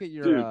 when I look at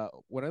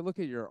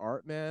your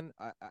art, man,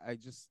 I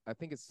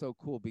think it's so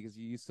cool because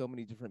you use so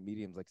many different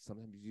mediums. Like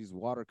sometimes you use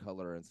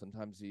watercolor, and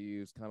sometimes you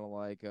use kind of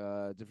like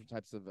different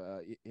types of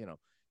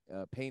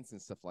paints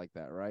and stuff like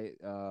that, right?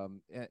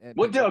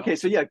 Okay,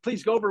 so yeah,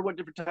 please go over what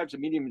different types of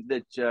mediums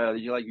that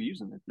you like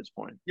using at this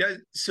point. Yeah,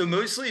 so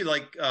mostly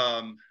like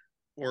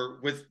or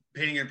with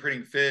painting and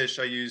printing fish,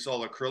 I use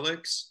all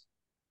acrylics.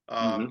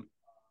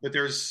 But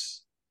there's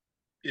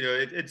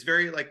it's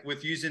very like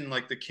with using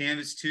like the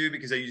canvas too,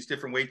 because I use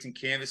different weights in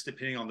canvas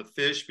depending on the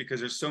fish, because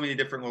there's so many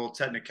different little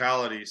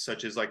technicalities,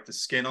 such as like the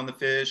skin on the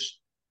fish,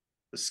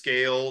 the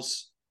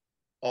scales.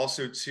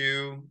 Also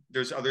too,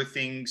 there's other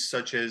things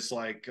such as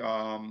like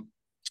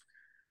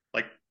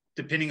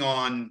depending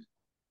on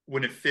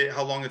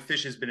how long the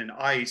fish has been in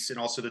ice, and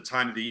also the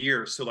time of the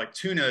year. So like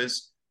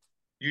tunas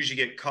usually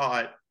get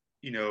caught,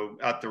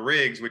 at the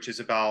rigs, which is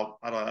about,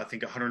 I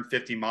think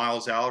 150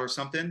 miles out or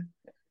something.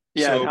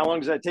 Yeah, so, and how long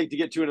does that take to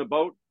get to in a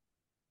boat?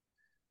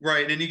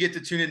 Right, and then you get the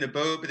tuna in the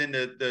boat, but then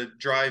the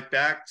drive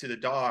back to the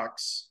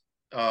docks,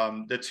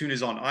 the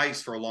tuna's on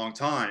ice for a long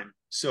time.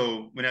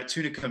 So when that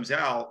tuna comes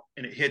out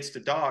and it hits the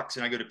docks,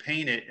 and I go to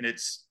paint it, and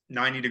it's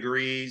 90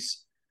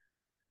 degrees,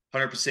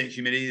 100%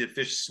 humidity, the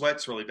fish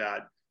sweats really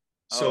bad.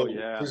 So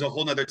there's a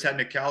whole nother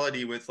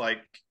technicality with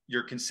like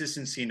your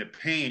consistency in the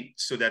paint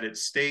so that it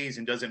stays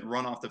and doesn't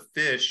run off the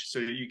fish, so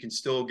that you can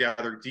still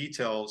gather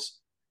details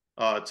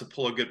to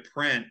pull a good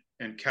print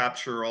and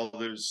capture all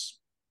those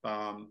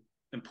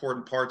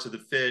important parts of the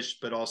fish,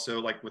 but also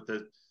like with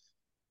the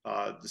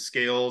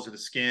scales or the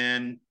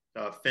skin,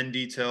 fin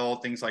detail,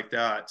 things like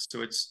that.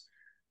 So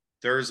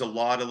there's a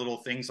lot of little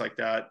things like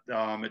that.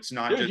 It's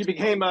not just. You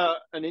became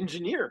an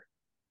engineer.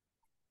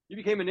 You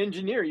became an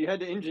engineer. You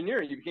had to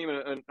engineer. You became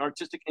an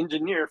artistic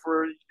engineer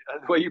for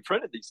the way you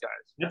printed these guys.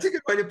 That's a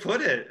good way to put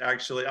it,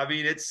 actually. I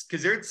mean, it's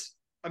because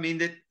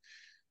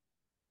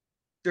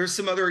there's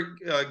some other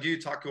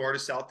Gyotaku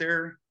artists out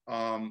there.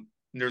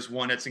 There's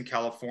one that's in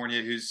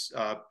California who's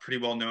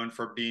pretty well known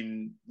for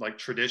being like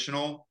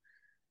traditional,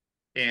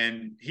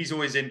 and he's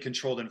always in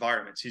controlled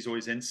environments. He's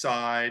always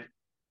inside,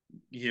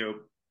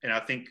 and I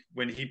think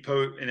when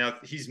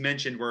he's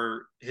mentioned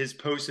where his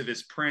posts of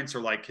his prints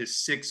are like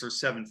his 6th or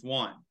 7th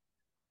one.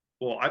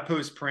 Well, I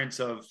post prints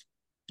of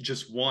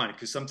just one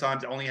because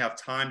sometimes I only have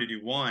time to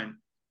do one.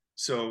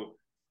 So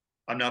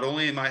I'm not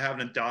only am I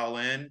having to dial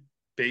in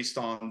based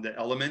on the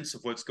elements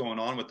of what's going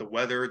on with the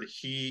weather, the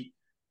heat,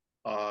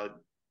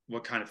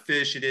 what kind of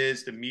fish it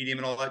is, the medium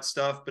and all that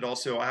stuff, but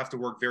also I have to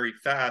work very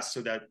fast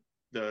so that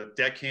the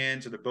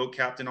deckhands or the boat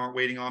captain aren't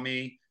waiting on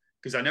me,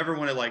 because I never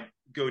want to like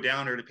go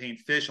down there to paint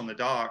fish on the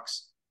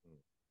docks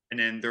and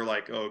then they're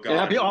like, oh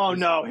god,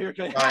 no, here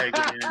comes again,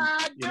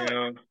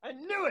 I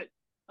knew it.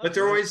 But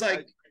they're always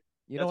like,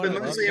 but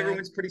mostly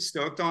everyone's pretty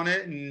stoked on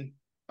it, and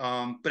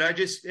but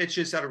it's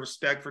just out of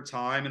respect for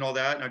time and all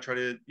that, and I try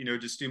to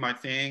just do my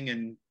thing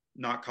and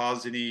not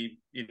cause any,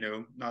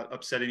 not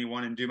upset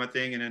anyone, and do my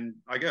thing, and then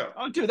I go.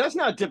 Oh, dude, that's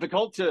not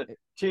difficult to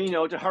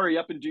hurry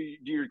up and do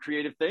your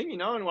creative thing,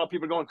 and while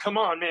people are going, come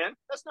on, man,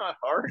 that's not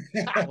hard.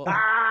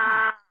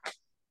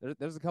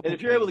 There's a couple. And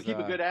if you're able to keep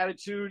a good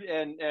attitude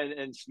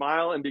and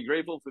smile and be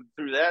grateful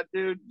through that,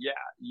 dude,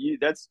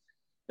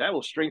 that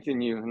will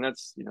strengthen you, and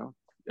that's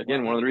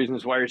again one of the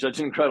reasons why you're such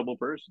an incredible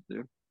person,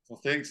 dude.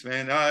 Well, thanks,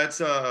 man. I'll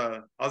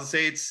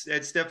say it's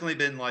definitely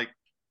been like,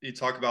 you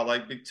talk about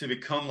like to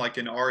become like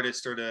an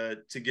artist, or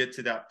to get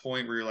to that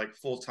point where you're like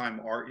full-time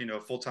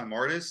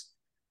artist.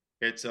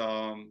 It's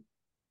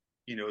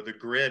the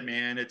grit,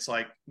 man. It's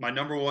like my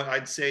number one,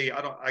 I'd say,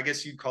 I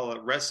guess you'd call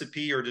it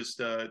recipe, or just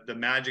the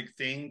magic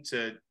thing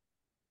to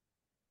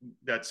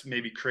that's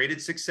maybe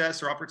created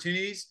success or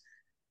opportunities.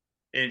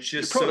 And it's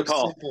just Your so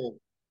protocol. simple.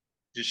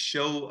 Just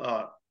show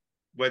up,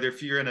 whether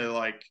if you're gonna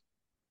like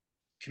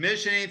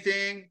commission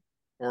anything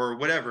or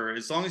whatever,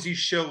 as long as you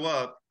show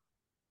up,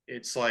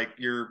 it's like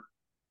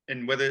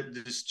and whether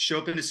just show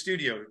up in the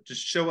studio,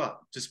 just show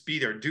up, just be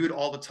there, do it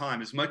all the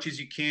time, as much as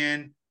you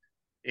can.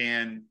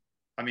 And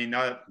I mean,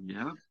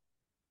 Yeah.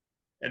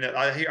 and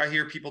I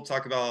hear people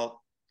talk about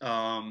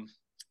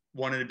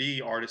wanting to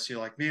be artists. You're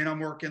like, man, I'm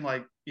working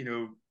like,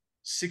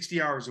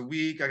 60 hours a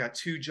week. I got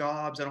 2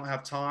 jobs. I don't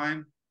have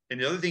time. And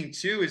the other thing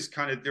too is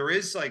kind of, there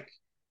is like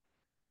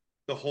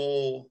the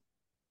whole,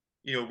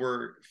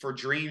 where for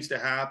dreams to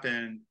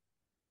happen.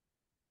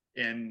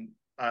 And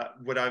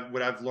what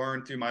I've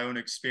learned through my own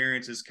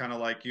experience is kind of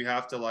like, you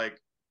have to like,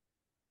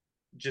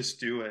 just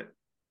do it.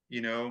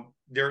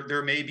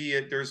 There may be,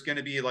 there's going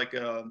to be like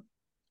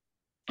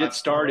Get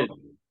started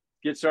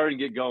and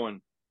get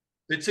going.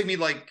 It took me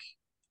like,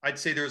 I'd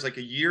say there's like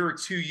a year or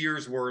 2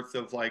 years worth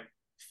of like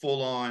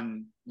full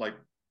on like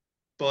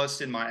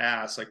busting my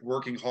ass, like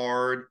working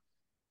hard,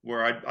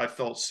 where I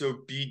felt so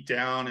beat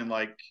down and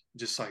like,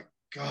 just like,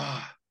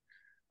 God,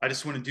 I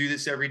just want to do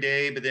this every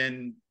day. But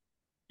then,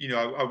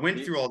 I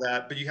went through all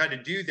that, but you had to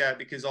do that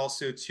because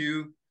also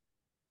too,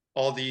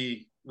 all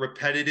the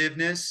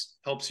repetitiveness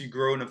helps you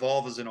grow and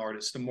evolve as an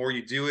artist. The more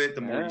you do it,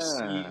 the more you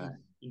see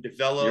and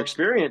develop. Your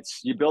experience,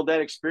 you build that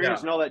experience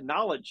Yeah. and all that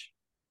knowledge.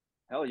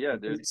 Hell yeah,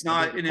 dude. It's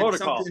not, and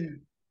protocol. it's something.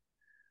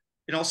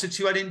 And also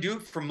too, I didn't do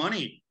it for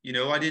money.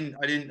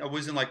 I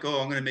wasn't like, oh,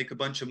 I'm going to make a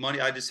bunch of money.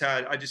 I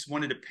just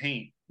wanted to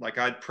paint. Like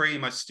I'd pray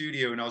in my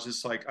studio and I was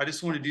just like, I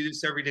just want to do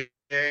this every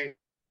day.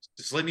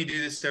 Just let me do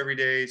this every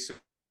day. So I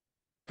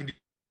can do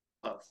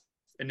stuff.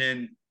 And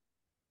then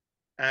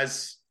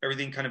as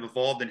everything kind of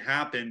evolved and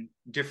happened,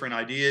 different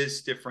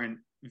ideas, different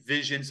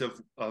visions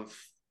of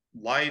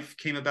life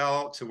came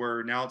about to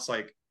where now it's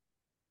like,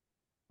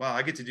 wow,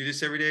 I get to do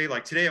this every day.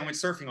 Like today I went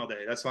surfing all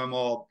day. That's why I'm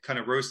all kind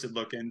of roasted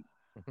looking.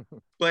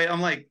 But I'm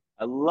like,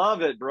 I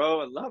love it,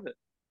 bro. I love it.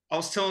 I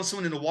was telling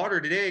someone in the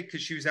water today,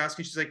 because she was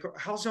asking, she's like,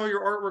 how's all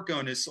your artwork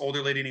going? This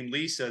older lady named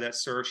Lisa that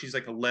surfs, she's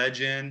like a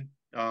legend.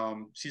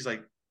 She's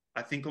like,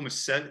 I think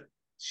almost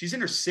she's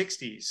in her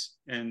 60s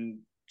and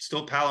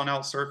still paddling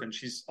out surfing.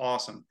 She's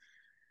awesome.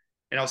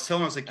 And I was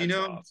telling her, I was like, That's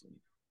awesome.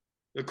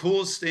 The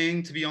coolest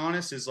thing, to be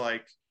honest, is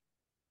like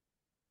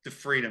the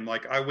freedom.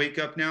 Like I wake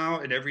up now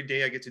and every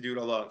day I get to do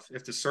what I love.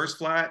 If the surf's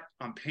flat,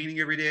 I'm painting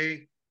every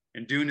day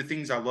and doing the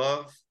things I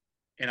love.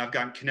 And I've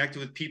gotten connected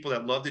with people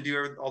that love to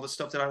do all the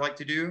stuff that I like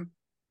to do,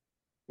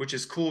 which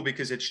is cool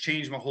because it's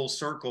changed my whole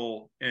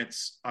circle. And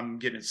I'm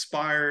getting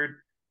inspired.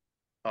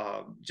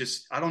 I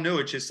don't know.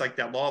 It's just like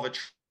that law of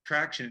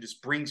attraction. It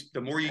just brings,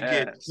 the more you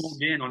get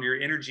pulled in on your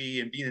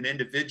energy and being an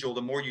individual,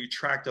 the more you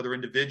attract other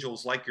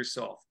individuals like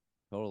yourself.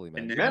 Totally,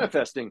 man. And then,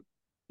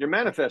 You're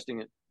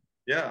manifesting it.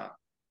 Yeah.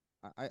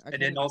 I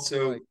and then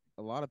also like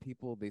a lot of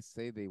people, they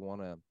say they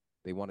want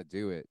to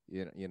do it.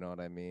 You know what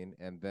I mean?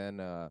 And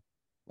then,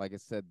 like I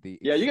said,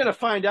 you're going to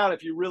find out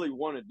if you really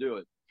want to do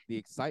it. The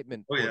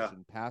excitement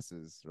portion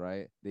passes,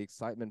 right? The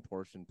excitement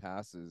portion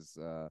passes,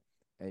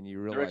 and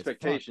you realize Their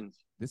expectations.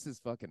 This is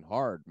fucking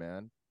hard,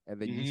 man.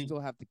 And then you still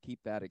have to keep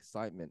that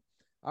excitement.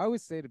 I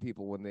always say to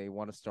people when they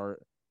want to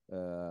start,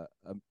 a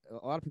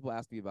lot of people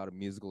ask me about a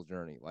musical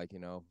journey, like,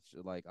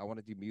 like I want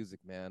to do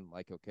music, man.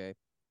 Like, okay.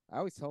 I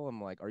always tell them,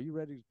 like, are you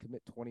ready to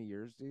commit 20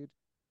 years, dude?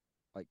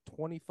 Like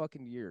 20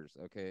 fucking years,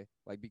 okay?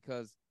 Like,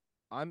 because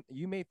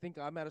you may think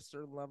I'm at a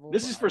certain level.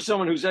 This is for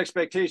someone whose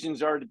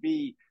expectations are to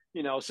be,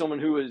 someone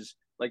who is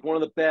like one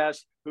of the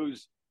best,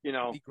 who's,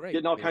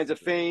 getting all kinds of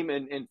fame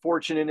and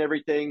fortune and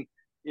everything,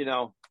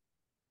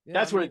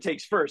 that's what it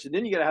takes first. And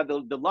then you got to have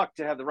the luck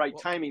to have the right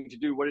timing to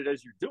do what it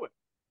is you're doing.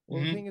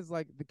 Well, the thing is,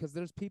 like, because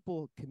there's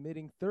people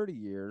committing 30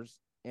 years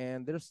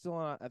and they're still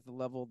not at the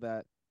level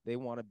that they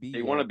want to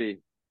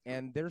be.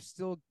 And they're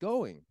still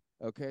going.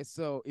 Okay,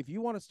 so if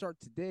you want to start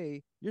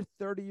today, you're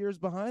 30 years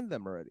behind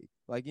them already.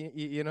 Like,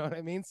 you know what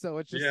I mean? So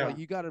it's just like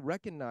you got to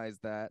recognize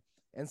that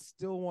and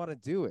still want to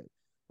do it.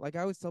 Like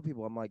I always tell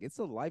people, I'm like, it's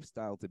a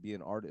lifestyle to be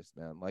an artist,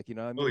 man. Like, you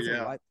know what I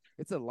mean?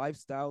 It's a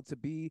lifestyle to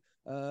be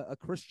a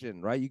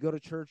Christian, right? You go to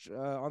church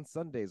on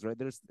Sundays, right?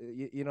 There's,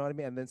 you know what I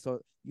mean? And then so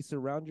you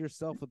surround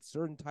yourself with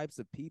certain types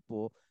of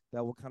people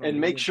that will kind of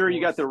make sure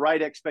you got the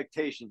right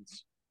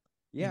expectations.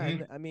 Yeah,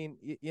 and I mean,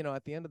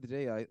 at the end of the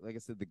day, like I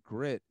said, the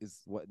grit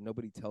is what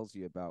nobody tells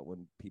you about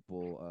when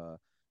people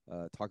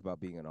talk about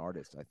being an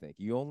artist. I think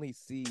you only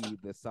see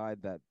the side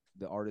that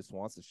the artist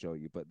wants to show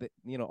you, but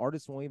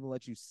artists won't even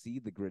let you see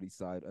the gritty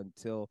side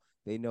until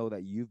they know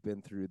that you've been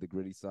through the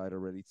gritty side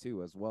already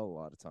too, as well. A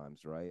lot of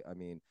times, right? I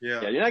mean,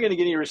 you're not going to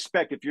get any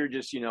respect if you're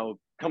just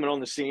coming on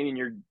the scene and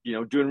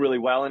you're doing really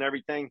well and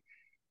everything,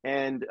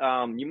 and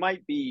you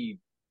might be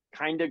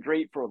kind of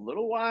great for a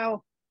little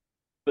while,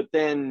 but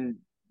then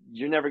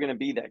you're never going to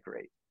be that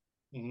great.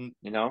 You're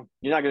not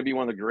going to be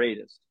one of the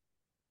greatest.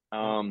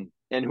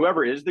 And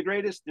whoever is the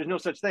greatest, there's no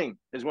such thing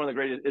as one of the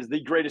greatest, is the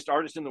greatest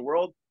artist in the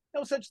world.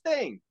 No such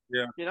thing.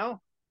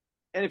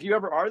 And if you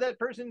ever are that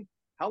person,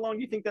 how long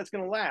do you think that's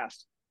going to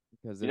last?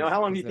 Because You know,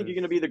 how long do you think you're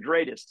going to be the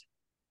greatest?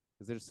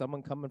 Because there's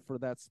someone coming for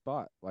that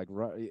spot. Like,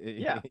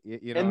 Yeah.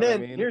 you know And what I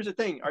then mean? here's the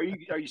thing: are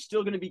you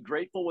still going to be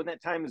grateful when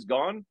that time is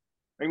gone?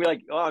 Are you gonna be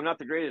like, oh, I'm not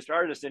the greatest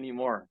artist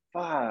anymore?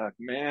 Fuck,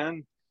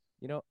 man.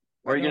 You know,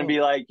 Or are you going to be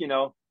like, you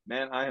know,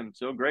 man, I am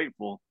so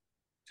grateful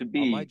to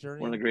on my be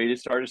one of the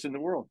greatest artists in the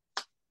world.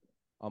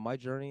 On my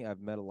journey, I've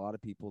met a lot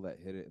of people that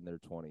hit it in their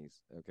 20s.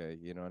 Okay,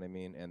 you know what I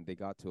mean, and they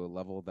got to a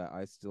level that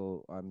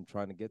I'm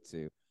trying to get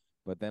to.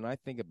 But then I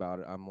think about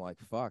it, I'm like,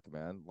 fuck,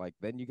 man. Like,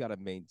 then you got to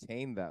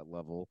maintain that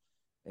level,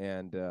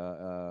 and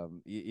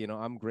you know,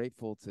 I'm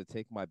grateful to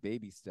take my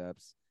baby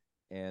steps,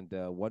 and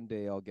one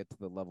day I'll get to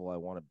the level I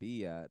want to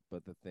be at.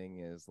 But the thing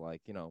is,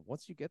 like, you know,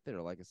 once you get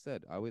there, like I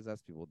said, I always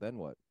ask people, then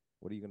what?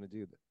 What are you gonna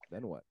do?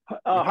 Then what?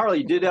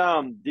 Harley, did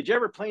you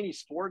ever play any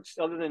sports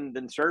other than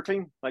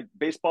surfing, like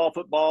baseball,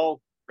 football,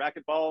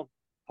 racquetball,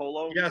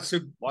 polo? Yeah, so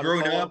Water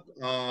growing polo? up,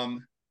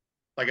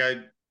 like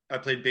I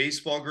played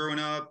baseball growing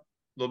up, a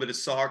little bit of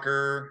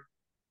soccer,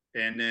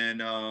 and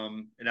then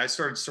and I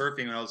started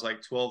surfing when I was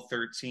like 12,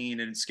 13,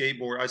 and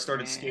skateboard. I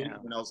started skating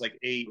Damn. when I was like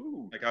 8.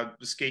 Ooh. Like I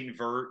was skating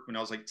vert when I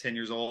was like 10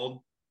 years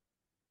old.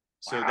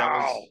 So that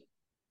Wow.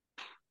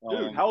 was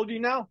Dude, how old are you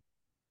now?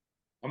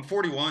 I'm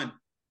 41.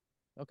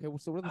 Okay, well,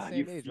 so we're the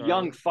You same age,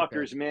 young Harley.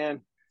 fuckers,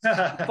 man.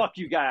 Fuck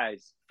you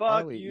guys. Fuck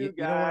Harley, you you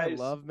know what I guys.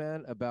 love,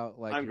 man, about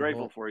like I'm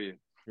grateful for you.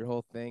 your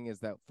whole thing is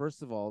that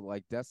first of all,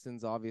 like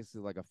Destin's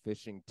obviously like a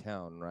fishing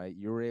town, right?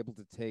 You were able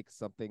to take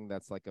something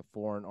that's like a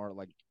foreign art,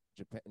 like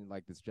Japan,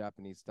 like this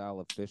Japanese style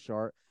of fish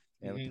art,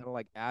 and kind of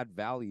like add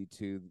value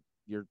to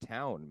your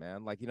town,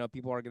 man. Like, you know,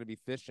 people are going to be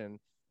fishing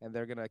and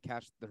they're going to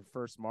catch their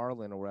first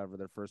marlin or whatever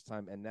their first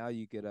time, and now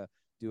you get to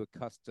do a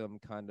custom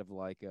kind of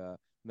like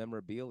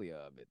memorabilia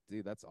of it,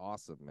 dude. That's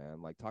awesome,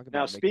 man. Like, talk Now,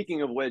 about making.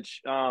 speaking of which,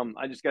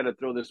 I just got to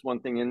throw this one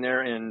thing in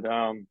there, and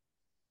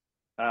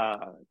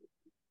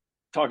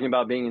talking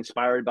about being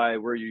inspired by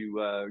where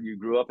you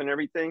grew up and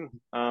everything.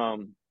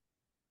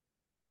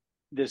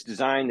 This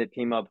design that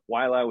came up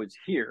while I was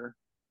here,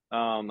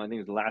 I think it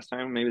was the last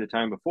time, maybe the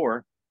time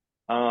before.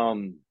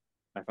 I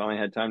finally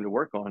had time to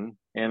work on,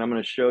 and I'm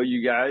going to show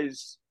you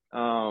guys.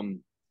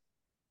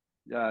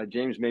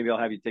 James, maybe I'll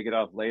have you take it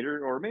off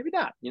later, or maybe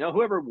not. You know,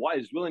 whoever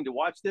is willing to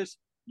watch this,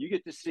 you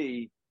get to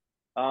see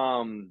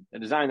a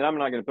design that I'm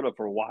not going to put up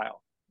for a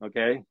while.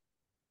 Okay,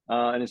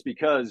 and it's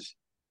because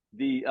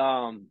these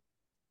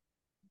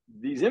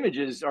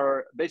images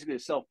are basically a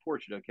self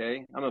portrait.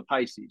 Okay, I'm a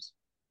Pisces,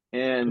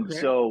 and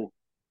so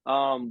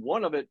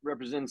one of it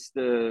represents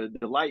the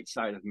light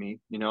side of me.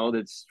 You know,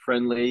 that's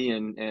friendly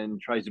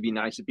and tries to be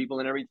nice to people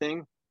and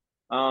everything.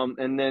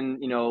 And then,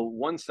 you know,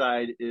 one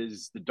side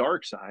is the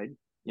dark side,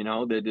 you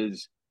know, that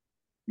is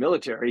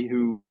military,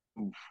 who,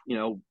 you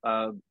know,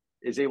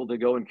 is able to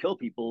go and kill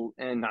people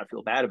and not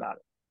feel bad about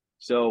it.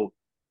 So,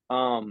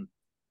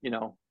 you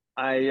know,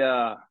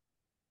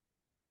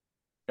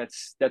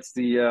 that's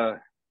the,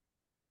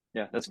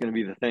 yeah, that's going to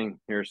be the thing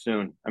here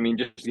soon. I mean,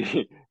 just to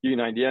give you an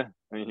idea.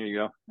 I mean, here you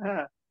go.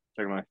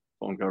 Check my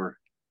phone cover.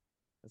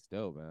 That's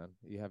dope, man.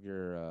 You have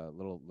your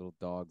little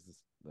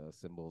dogs,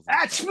 symbols.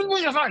 That's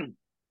really fun.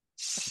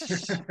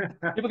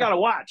 People gotta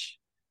watch.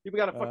 People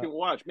gotta fucking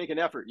watch. Make an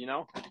effort, you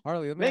know.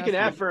 Harley, let me make an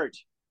ask you, effort.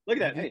 Look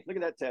at that. Hey, look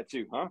at that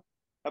tattoo, huh?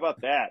 How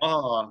about that?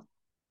 Oh,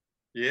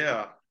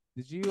 yeah.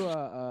 did you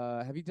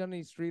have you done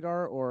any street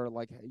art, or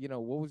like, you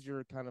know, what was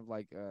your kind of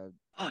like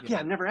Yeah,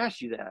 I've never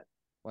asked you that.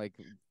 like,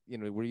 you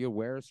know, were you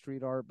aware of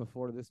street art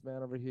before this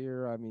man over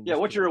here? I mean, yeah,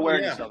 what's your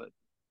awareness of it?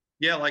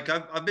 Yeah, like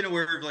I've been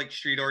aware of like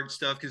street art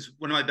stuff because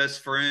one of my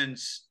best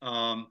friends,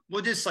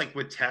 well, just like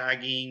with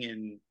tagging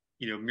and,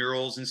 you know,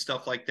 murals and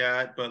stuff like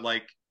that. But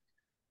like,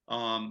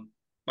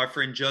 my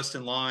friend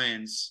Justin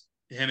Lyons,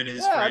 him and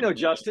his friend. I know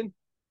Justin.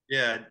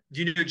 Yeah,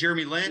 do you know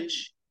Jeremy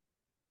Lynch?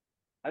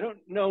 I don't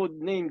know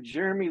the name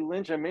Jeremy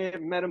Lynch. I may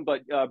have met him,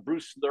 but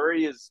Bruce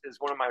Lurie is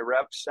one of my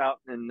reps out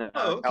in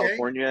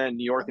California and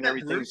New York and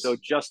everything. Bruce. So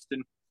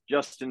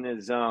Justin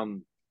is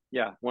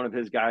yeah, one of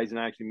his guys, and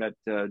I actually met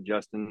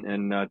Justin.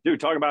 And dude,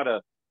 talk about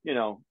a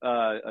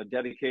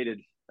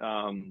dedicated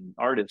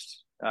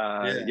artist.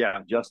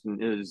 Yeah, Justin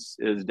is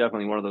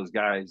definitely one of those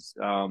guys.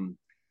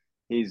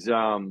 He's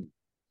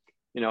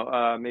you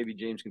know, maybe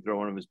James can throw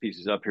one of his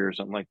pieces up here or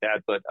something like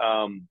that. But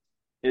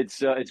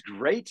it's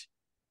great.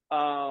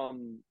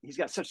 He's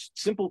got such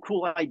simple,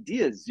 cool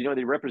ideas, you know, that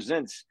he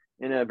represents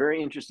in a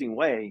very interesting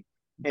way.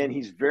 And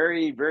he's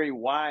very, very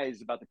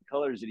wise about the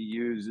colors that he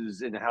uses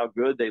and how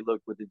good they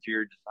look with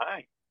interior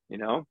design, you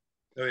know?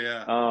 Oh,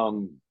 yeah.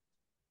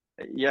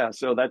 Yeah.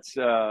 So that's,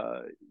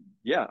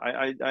 yeah,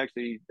 I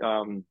actually,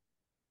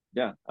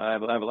 yeah, I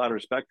have a lot of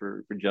respect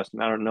for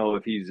Justin. I don't know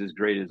if he's as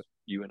great as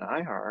you and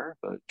I are,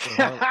 but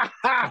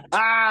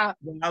I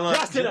love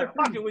Justin. I'm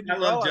fucking with you. I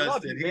love Justin. I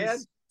love you, man.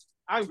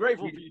 I'm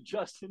grateful for you,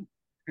 Justin.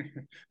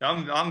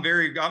 I'm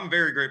very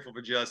grateful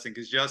for Justin,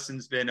 because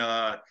Justin's been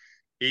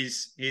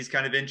he's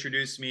kind of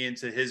introduced me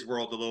into his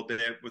world a little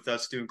bit with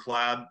us doing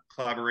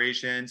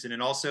collaborations. And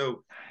then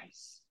also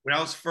when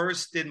I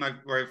first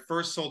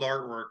sold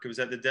artwork, it was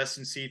at the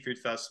Destin Seafood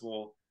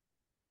Festival.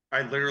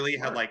 I literally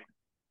had like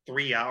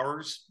 3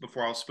 hours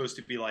before I was supposed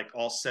to be like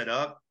all set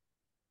up.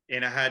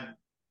 And I had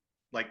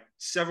like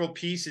several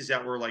pieces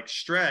that were like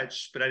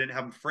stretched, but I didn't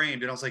have them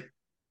framed. And I was like,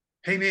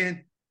 hey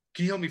man,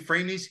 can you help me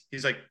frame these?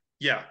 He's like,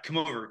 yeah, come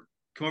over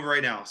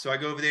right now. So I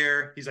go over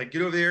there. He's like,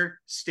 get over there,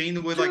 stain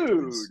the wood like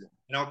this,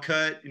 and I'll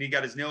cut. And he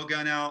got his nail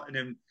gun out, and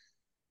then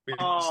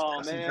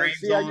oh man,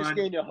 see, I just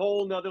gained a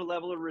whole nother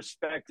level of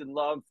respect and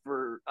love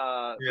for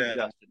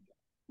Justin.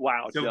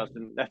 Wow, so,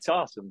 Justin, that's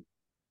awesome.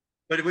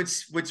 But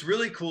what's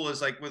really cool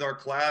is like with our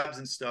collabs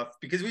and stuff,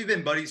 because we've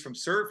been buddies from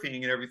surfing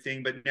and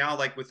everything, but now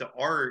like with the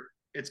art,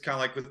 it's kind of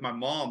like with my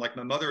mom, like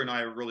my mother and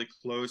I are really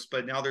close,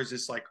 but now there's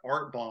this like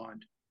art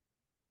bond.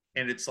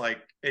 And it's like,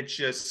 it's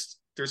just,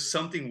 there's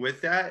something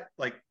with that.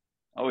 Like,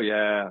 oh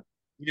yeah.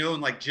 You know,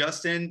 and like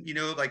Justin, you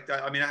know, like,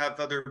 I mean, I have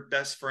other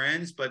best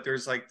friends, but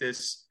there's like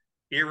this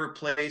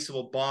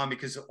irreplaceable bond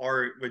because of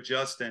art with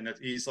Justin. That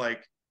he's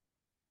like,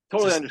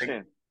 totally understand.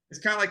 Like, it's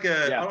kind of like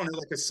I don't know,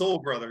 like a soul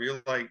brother.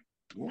 You're like,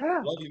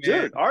 yeah, love you,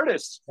 man. Dude,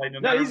 artist. Like,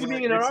 no easy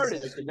being an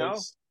artist, like, you know?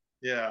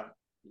 Yeah.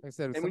 Like I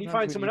said, and when you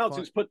find someone else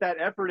who's put that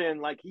effort in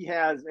like he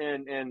has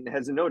and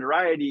has a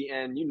notoriety,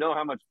 and you know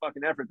how much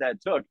fucking effort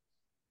that took,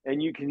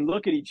 and you can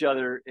look at each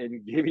other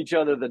and give each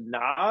other the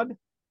nod.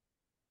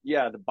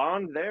 Yeah, the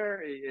bond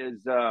there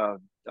is I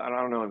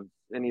don't know if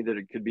any that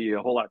it could be a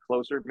whole lot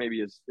closer,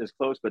 maybe as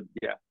close, but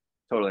yeah,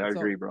 totally. I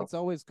agree, bro. It's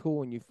always cool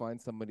when you find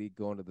somebody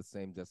going to the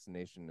same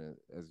destination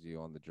as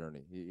you on the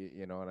journey.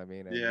 You know what I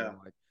mean? And yeah.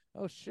 Like,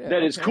 oh shit.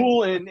 That is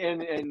cool and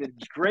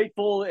it's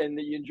grateful, and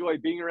that you enjoy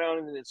being around,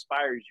 and it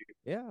inspires you.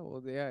 Yeah,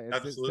 well, yeah,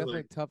 it's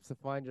definitely tough to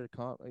find your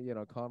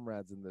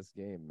comrades in this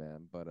game,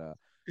 man. But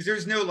because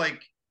there's no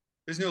like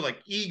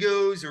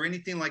egos or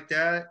anything like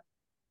that.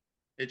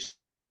 It's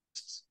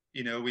just,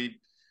 you know, we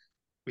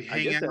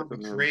hang out, we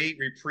create,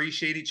 we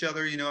appreciate each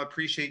other. You know, I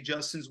appreciate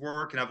Justin's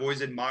work, and I've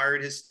always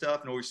admired his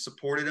stuff and always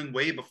supported him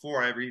way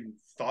before I ever even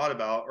thought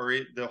about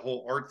the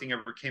whole art thing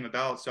ever came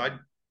about. So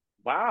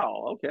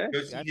wow, okay,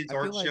 go see his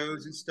art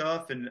shows and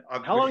stuff. And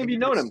how long have you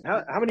known him?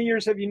 How many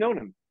years have you known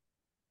him?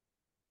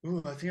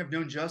 Ooh, I think I've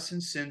known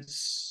Justin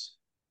since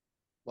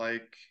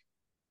like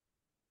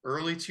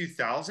early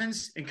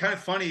 2000s. And kind of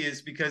funny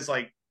is because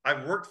like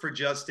I've worked for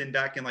Justin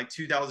back in like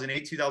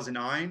 2008,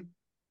 2009,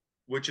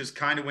 which is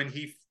kind of when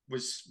he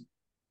was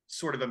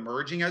sort of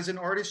emerging as an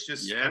artist,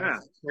 just kind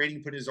of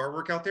creating, put his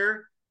artwork out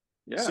there.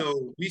 Yeah.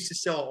 So we used to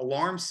sell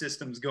alarm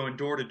systems going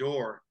door to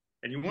door.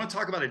 And you want to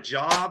talk about a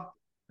job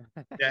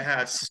that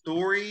has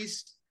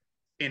stories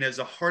and is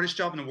the hardest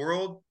job in the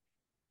world,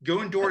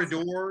 going door to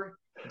door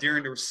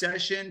during the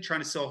recession, trying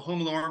to sell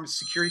home alarm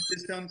security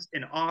systems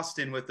in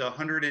Austin with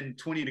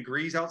 120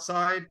 degrees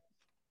outside.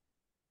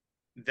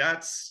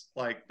 That's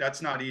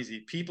not easy.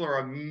 People are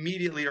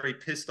immediately already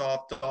pissed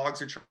off.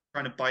 Dogs are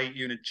trying to bite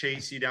you and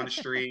chase you down the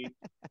street.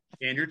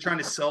 And you're trying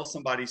to sell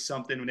somebody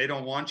something when they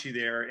don't want you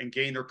there and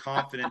gain their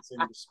confidence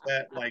and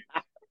respect. Like,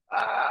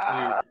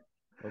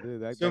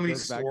 dude, so many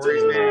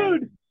stories,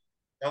 man.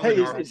 Hey,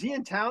 is he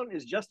in town?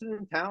 Is Justin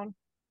in town?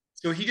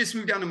 So he just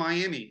moved down to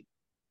Miami.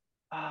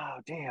 Oh,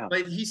 damn.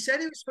 But he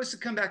said he was supposed to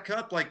come back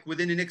up like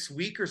within the next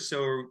week or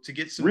so to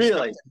get some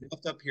stuff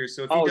up here.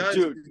 So if he does,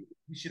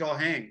 we should all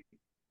hang.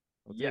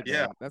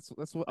 Yeah. That's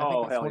what I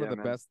think that's one of the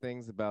best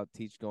things about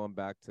Teachr going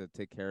back to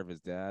take care of his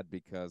dad,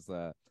 because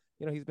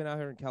you know, he's been out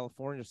here in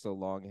California so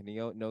long and he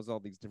knows all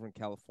these different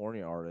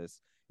California artists.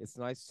 It's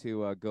nice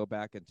to go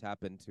back and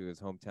tap into his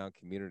hometown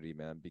community,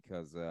 man,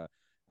 because I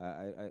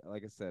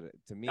like I said,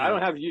 to me, I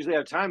don't usually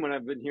have time when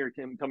I've been here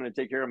coming to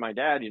take care of my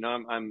dad. You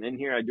know, I'm in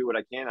here, I do what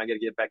I can. I got to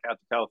get back out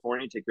to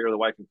California, take care of the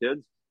wife and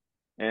kids.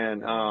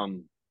 And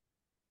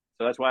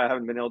so that's why I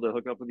haven't been able to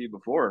hook up with you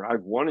before.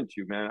 I've wanted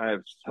to, man. I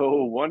have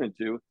so wanted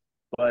to.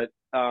 But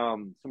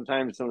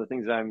sometimes some of the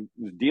things I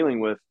was dealing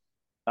with,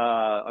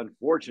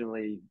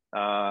 unfortunately,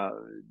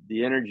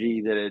 the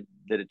energy that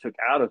it took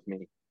out of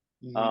me,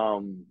 I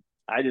want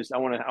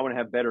to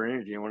have better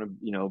energy. I want to,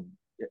 you know,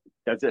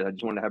 that's it. I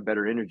just want to have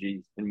better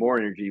energy and more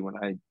energy when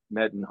I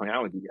met and hung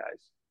out with you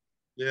guys.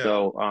 Yeah.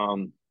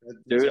 So,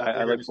 dude,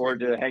 I look forward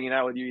to hanging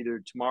out with you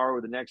either tomorrow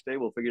or the next day.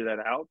 We'll figure that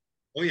out.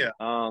 Oh yeah.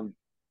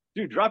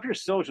 Dude, drop your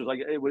socials.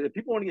 Like, if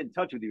people want to get in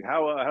touch with you,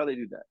 how do they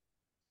do that?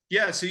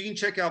 Yeah, so you can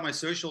check out my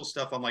social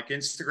stuff on like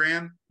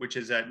Instagram, which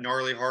is at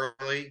Gnarly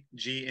Harley,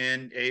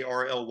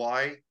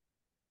 GNARLY,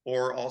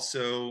 or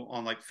also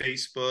on like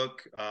Facebook,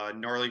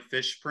 Gnarly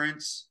Fish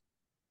Prints.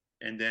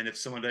 And then if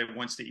someone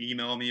wants to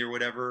email me or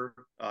whatever,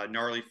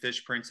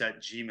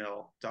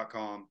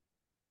 gnarlyfishprints@gmail.com.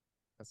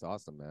 That's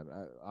awesome, man.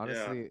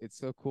 Honestly, it's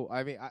so cool.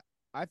 I mean,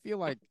 I feel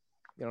like,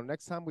 you know,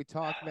 next time we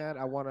talk, man,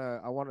 I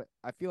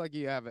feel like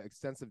you have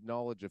extensive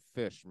knowledge of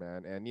fish,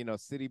 man. And, you know,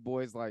 city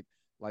boys like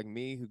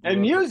me who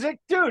and music,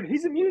 dude.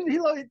 He's a music.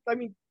 I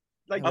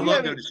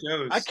love going to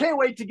shows. I can't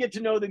wait to get to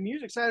know the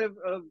music side of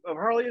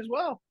Harley as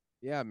well.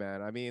 Yeah,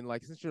 man. I mean,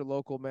 like, since you're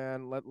local,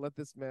 man, let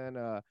this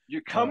man.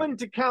 You're coming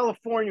to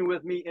California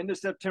with me into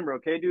September,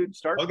 okay, dude?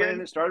 Start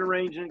planning, start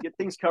arranging, get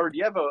things covered. Do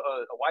you have a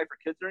wife or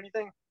kids or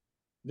anything?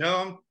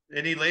 No.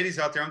 Any ladies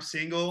out there? I'm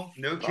single,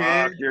 no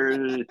kids.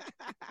 We'll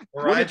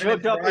get you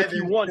hooked up if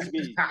you want to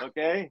be,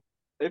 okay?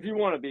 if you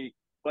want to be,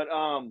 but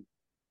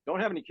don't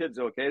have any kids.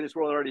 Okay, this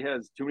world already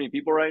has too many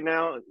people right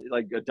now.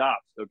 Like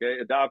adopt. Okay,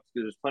 adopt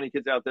because there's plenty of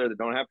kids out there that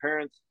don't have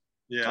parents.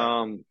 Yeah.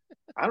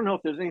 I don't know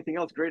if there's anything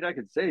else great I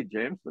could say,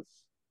 James.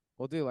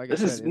 Well, dude, like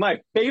this I is said, my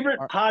favorite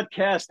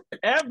podcast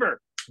ever.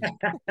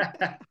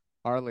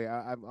 Harley,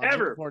 I'm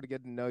looking forward to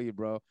getting to know you,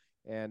 bro.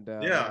 And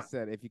like I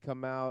said, if you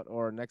come out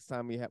or next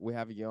time we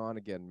have you on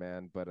again,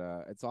 man. But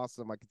it's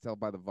awesome. I can tell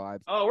by the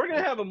vibes. Oh, we're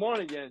gonna have him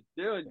on again,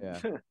 dude. Yeah,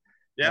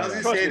 yeah. I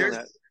was gonna say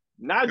there's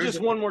not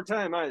just one more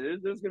time.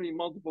 There's gonna be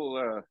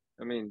multiple.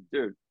 I mean,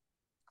 dude,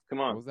 come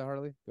on. What was that,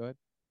 Harley? Go ahead.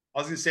 I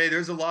was gonna say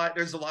there's a lot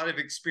of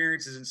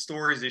experiences and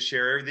stories to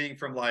share. Everything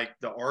from like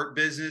the art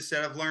business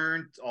that I've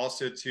learned,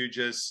 also to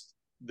just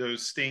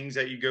those things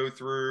that you go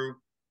through,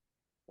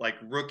 like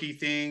rookie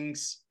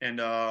things,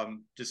 and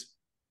just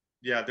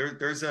yeah.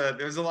 There's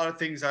a lot of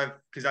things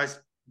because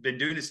I've been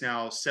doing this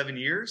now 7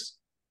 years.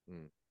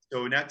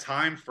 So in that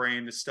time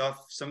frame, some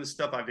of the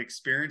stuff I've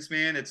experienced,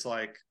 man, it's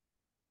like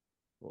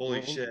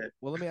holy shit.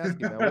 Well, let me ask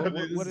you,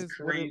 man. What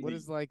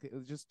is like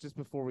just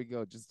before we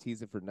go, just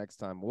tease it for next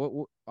time. What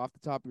off the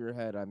top of your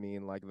head? I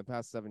mean, like in the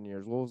past 7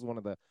 years, what was one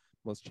of the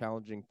most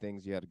challenging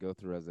things you had to go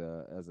through as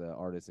a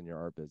artist in your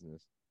art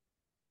business?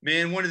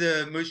 Man, one of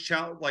the most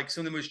some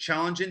of the most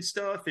challenging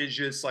stuff is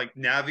just like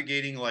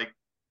navigating like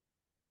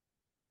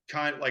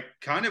kind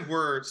of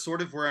where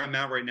I'm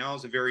at right now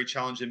is a very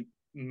challenging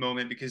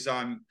moment because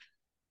I'm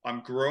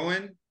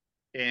growing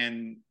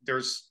and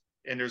there's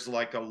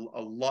like a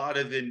lot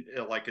of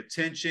like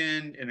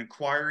attention and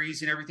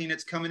inquiries and everything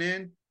that's coming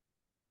in.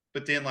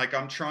 But then like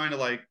I'm trying to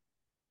like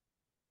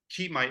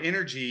keep my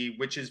energy,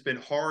 which has been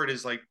hard,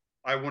 is like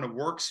I want to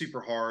work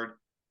super hard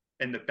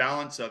and the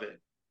balance of it.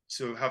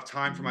 So have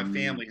time for my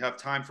family, have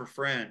time for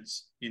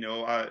friends. You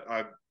know,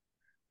 I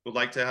would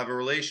like to have a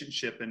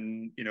relationship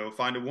and, you know,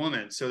 find a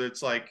woman. So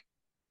it's like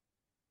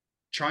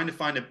trying to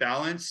find a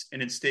balance and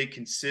then stay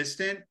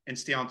consistent and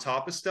stay on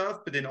top of stuff.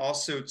 But then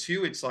also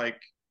too, it's like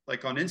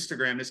on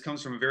Instagram, this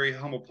comes from a very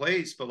humble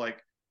place, but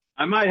like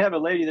I might have a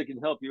lady that can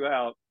help you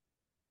out.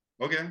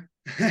 Okay.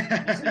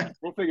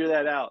 We'll figure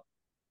that out.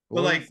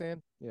 But like,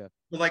 yeah.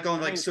 But like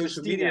on like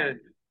social media,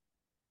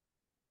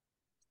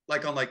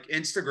 like on like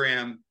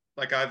Instagram,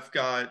 like I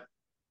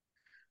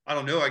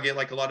get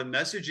like a lot of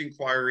message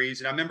inquiries.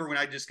 And I remember when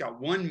I just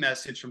got one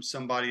message from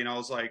somebody and I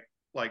was like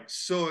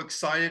so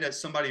excited that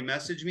somebody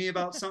messaged me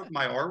about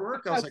my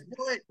artwork. I was like,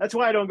 what? That's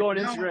why I don't go on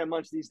Instagram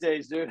much these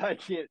days, dude. I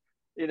can't,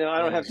 I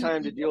don't have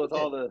time to deal with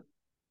all the.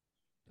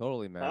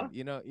 Totally, man. Huh?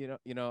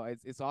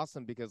 It's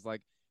awesome because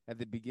like at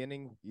the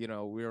beginning, we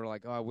were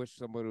like, oh, I wish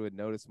somebody would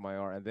notice my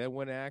art. And then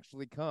when it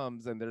actually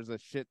comes and there's a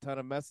shit ton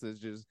of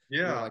messages,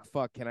 like,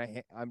 fuck,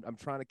 I'm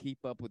trying to keep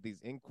up with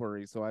these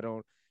inquiries so I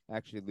don't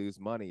actually lose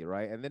money,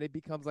 right? And then it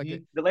becomes like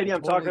the lady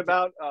I'm talking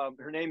about,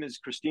 her name is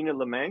Christina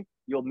Lemank.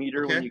 You'll meet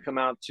her when you come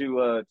out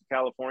to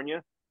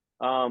California.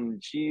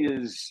 She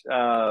is,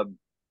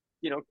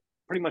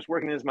 pretty much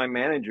working as my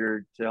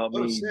manager to help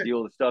me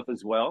deal with stuff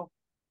as well.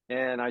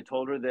 And I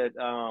told her that,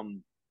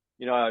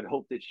 I'd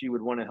hope that she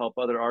would want to help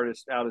other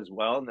artists out as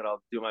well. And that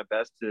I'll do my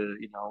best to,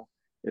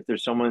 if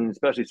there's someone,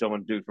 especially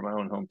someone dude from my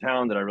own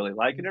hometown that I really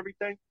like and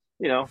everything,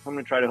 I'm going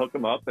to try to hook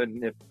them up.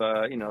 And if,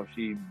 if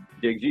she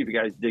digs you, if you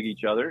guys dig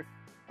each other,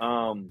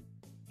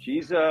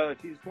 she's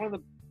one of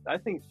the, I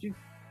think she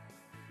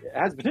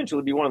has potential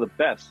to be one of the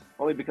best,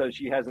 only because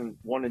she hasn't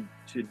wanted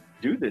to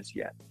do this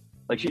yet.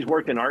 Like she's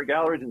worked in art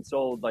galleries and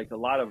sold like a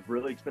lot of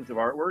really expensive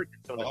artwork.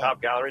 So the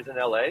top galleries in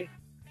LA,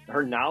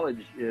 her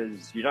knowledge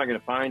is you're not going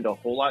to find a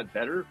whole lot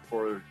better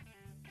for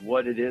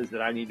what it is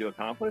that I need to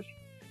accomplish.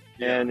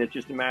 Yeah. And it's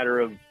just a matter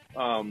of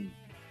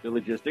the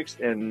logistics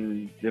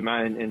and the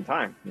amount in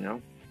time,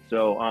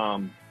 So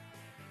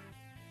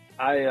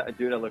I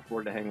look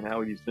forward to hanging out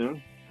with you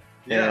soon.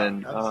 Yeah,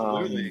 and,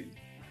 absolutely.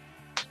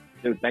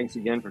 Dude, thanks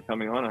again for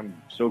coming on. I'm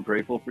so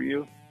grateful for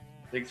you.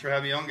 Thanks for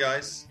having me on,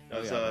 guys. That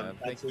was an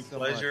absolute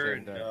pleasure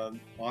and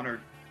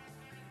honored.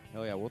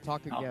 Hell yeah, we'll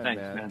talk again,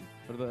 thanks, man.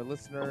 For the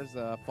listeners,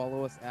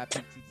 follow us at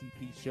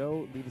PTTP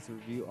Show. Leave us a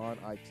review on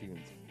iTunes.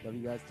 Love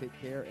you guys. Take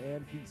care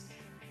and peace.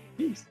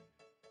 Peace.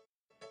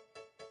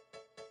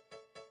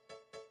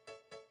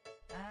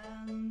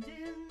 And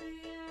in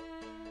the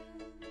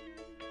end,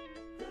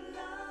 the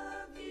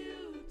love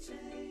you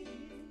take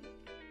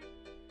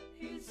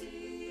is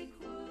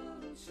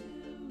equal to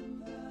the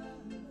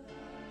love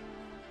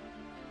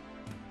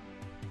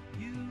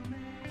you make.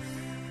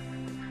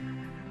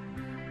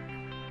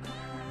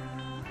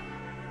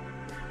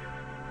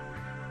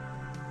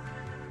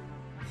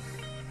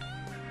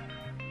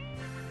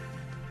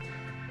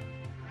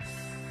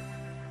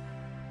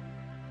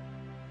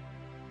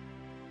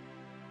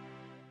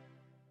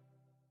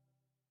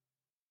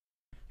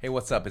 Hey,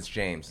 what's up? It's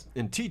James.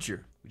 And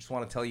Teachr. We just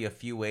want to tell you a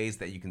few ways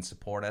that you can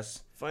support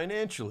us.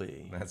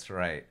 Financially. That's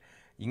right.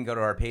 You can go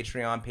to our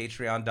Patreon,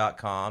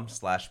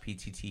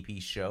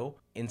 patreon.com/PTTP show.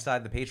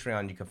 Inside the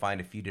Patreon, you can find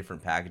a few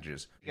different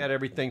packages. You got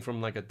everything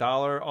from like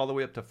 $1 all the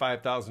way up to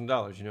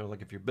 $5,000.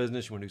 Like if your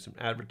business, you want to do some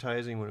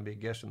advertising, you want to be a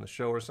guest on the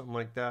show or something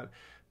like that.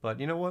 But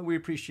you know what? We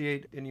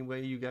appreciate any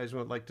way you guys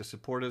would like to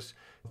support us.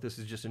 This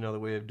is just another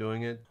way of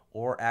doing it.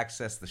 Or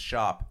access the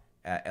shop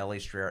at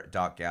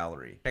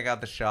Gallery. Check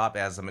out the shop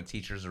as some of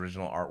Teachr's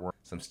original artwork,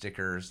 some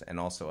stickers, and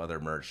also other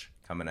merch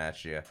coming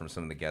at you from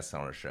some of the guests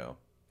on our show.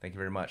 Thank you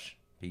very much.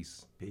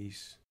 Peace.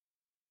 Peace.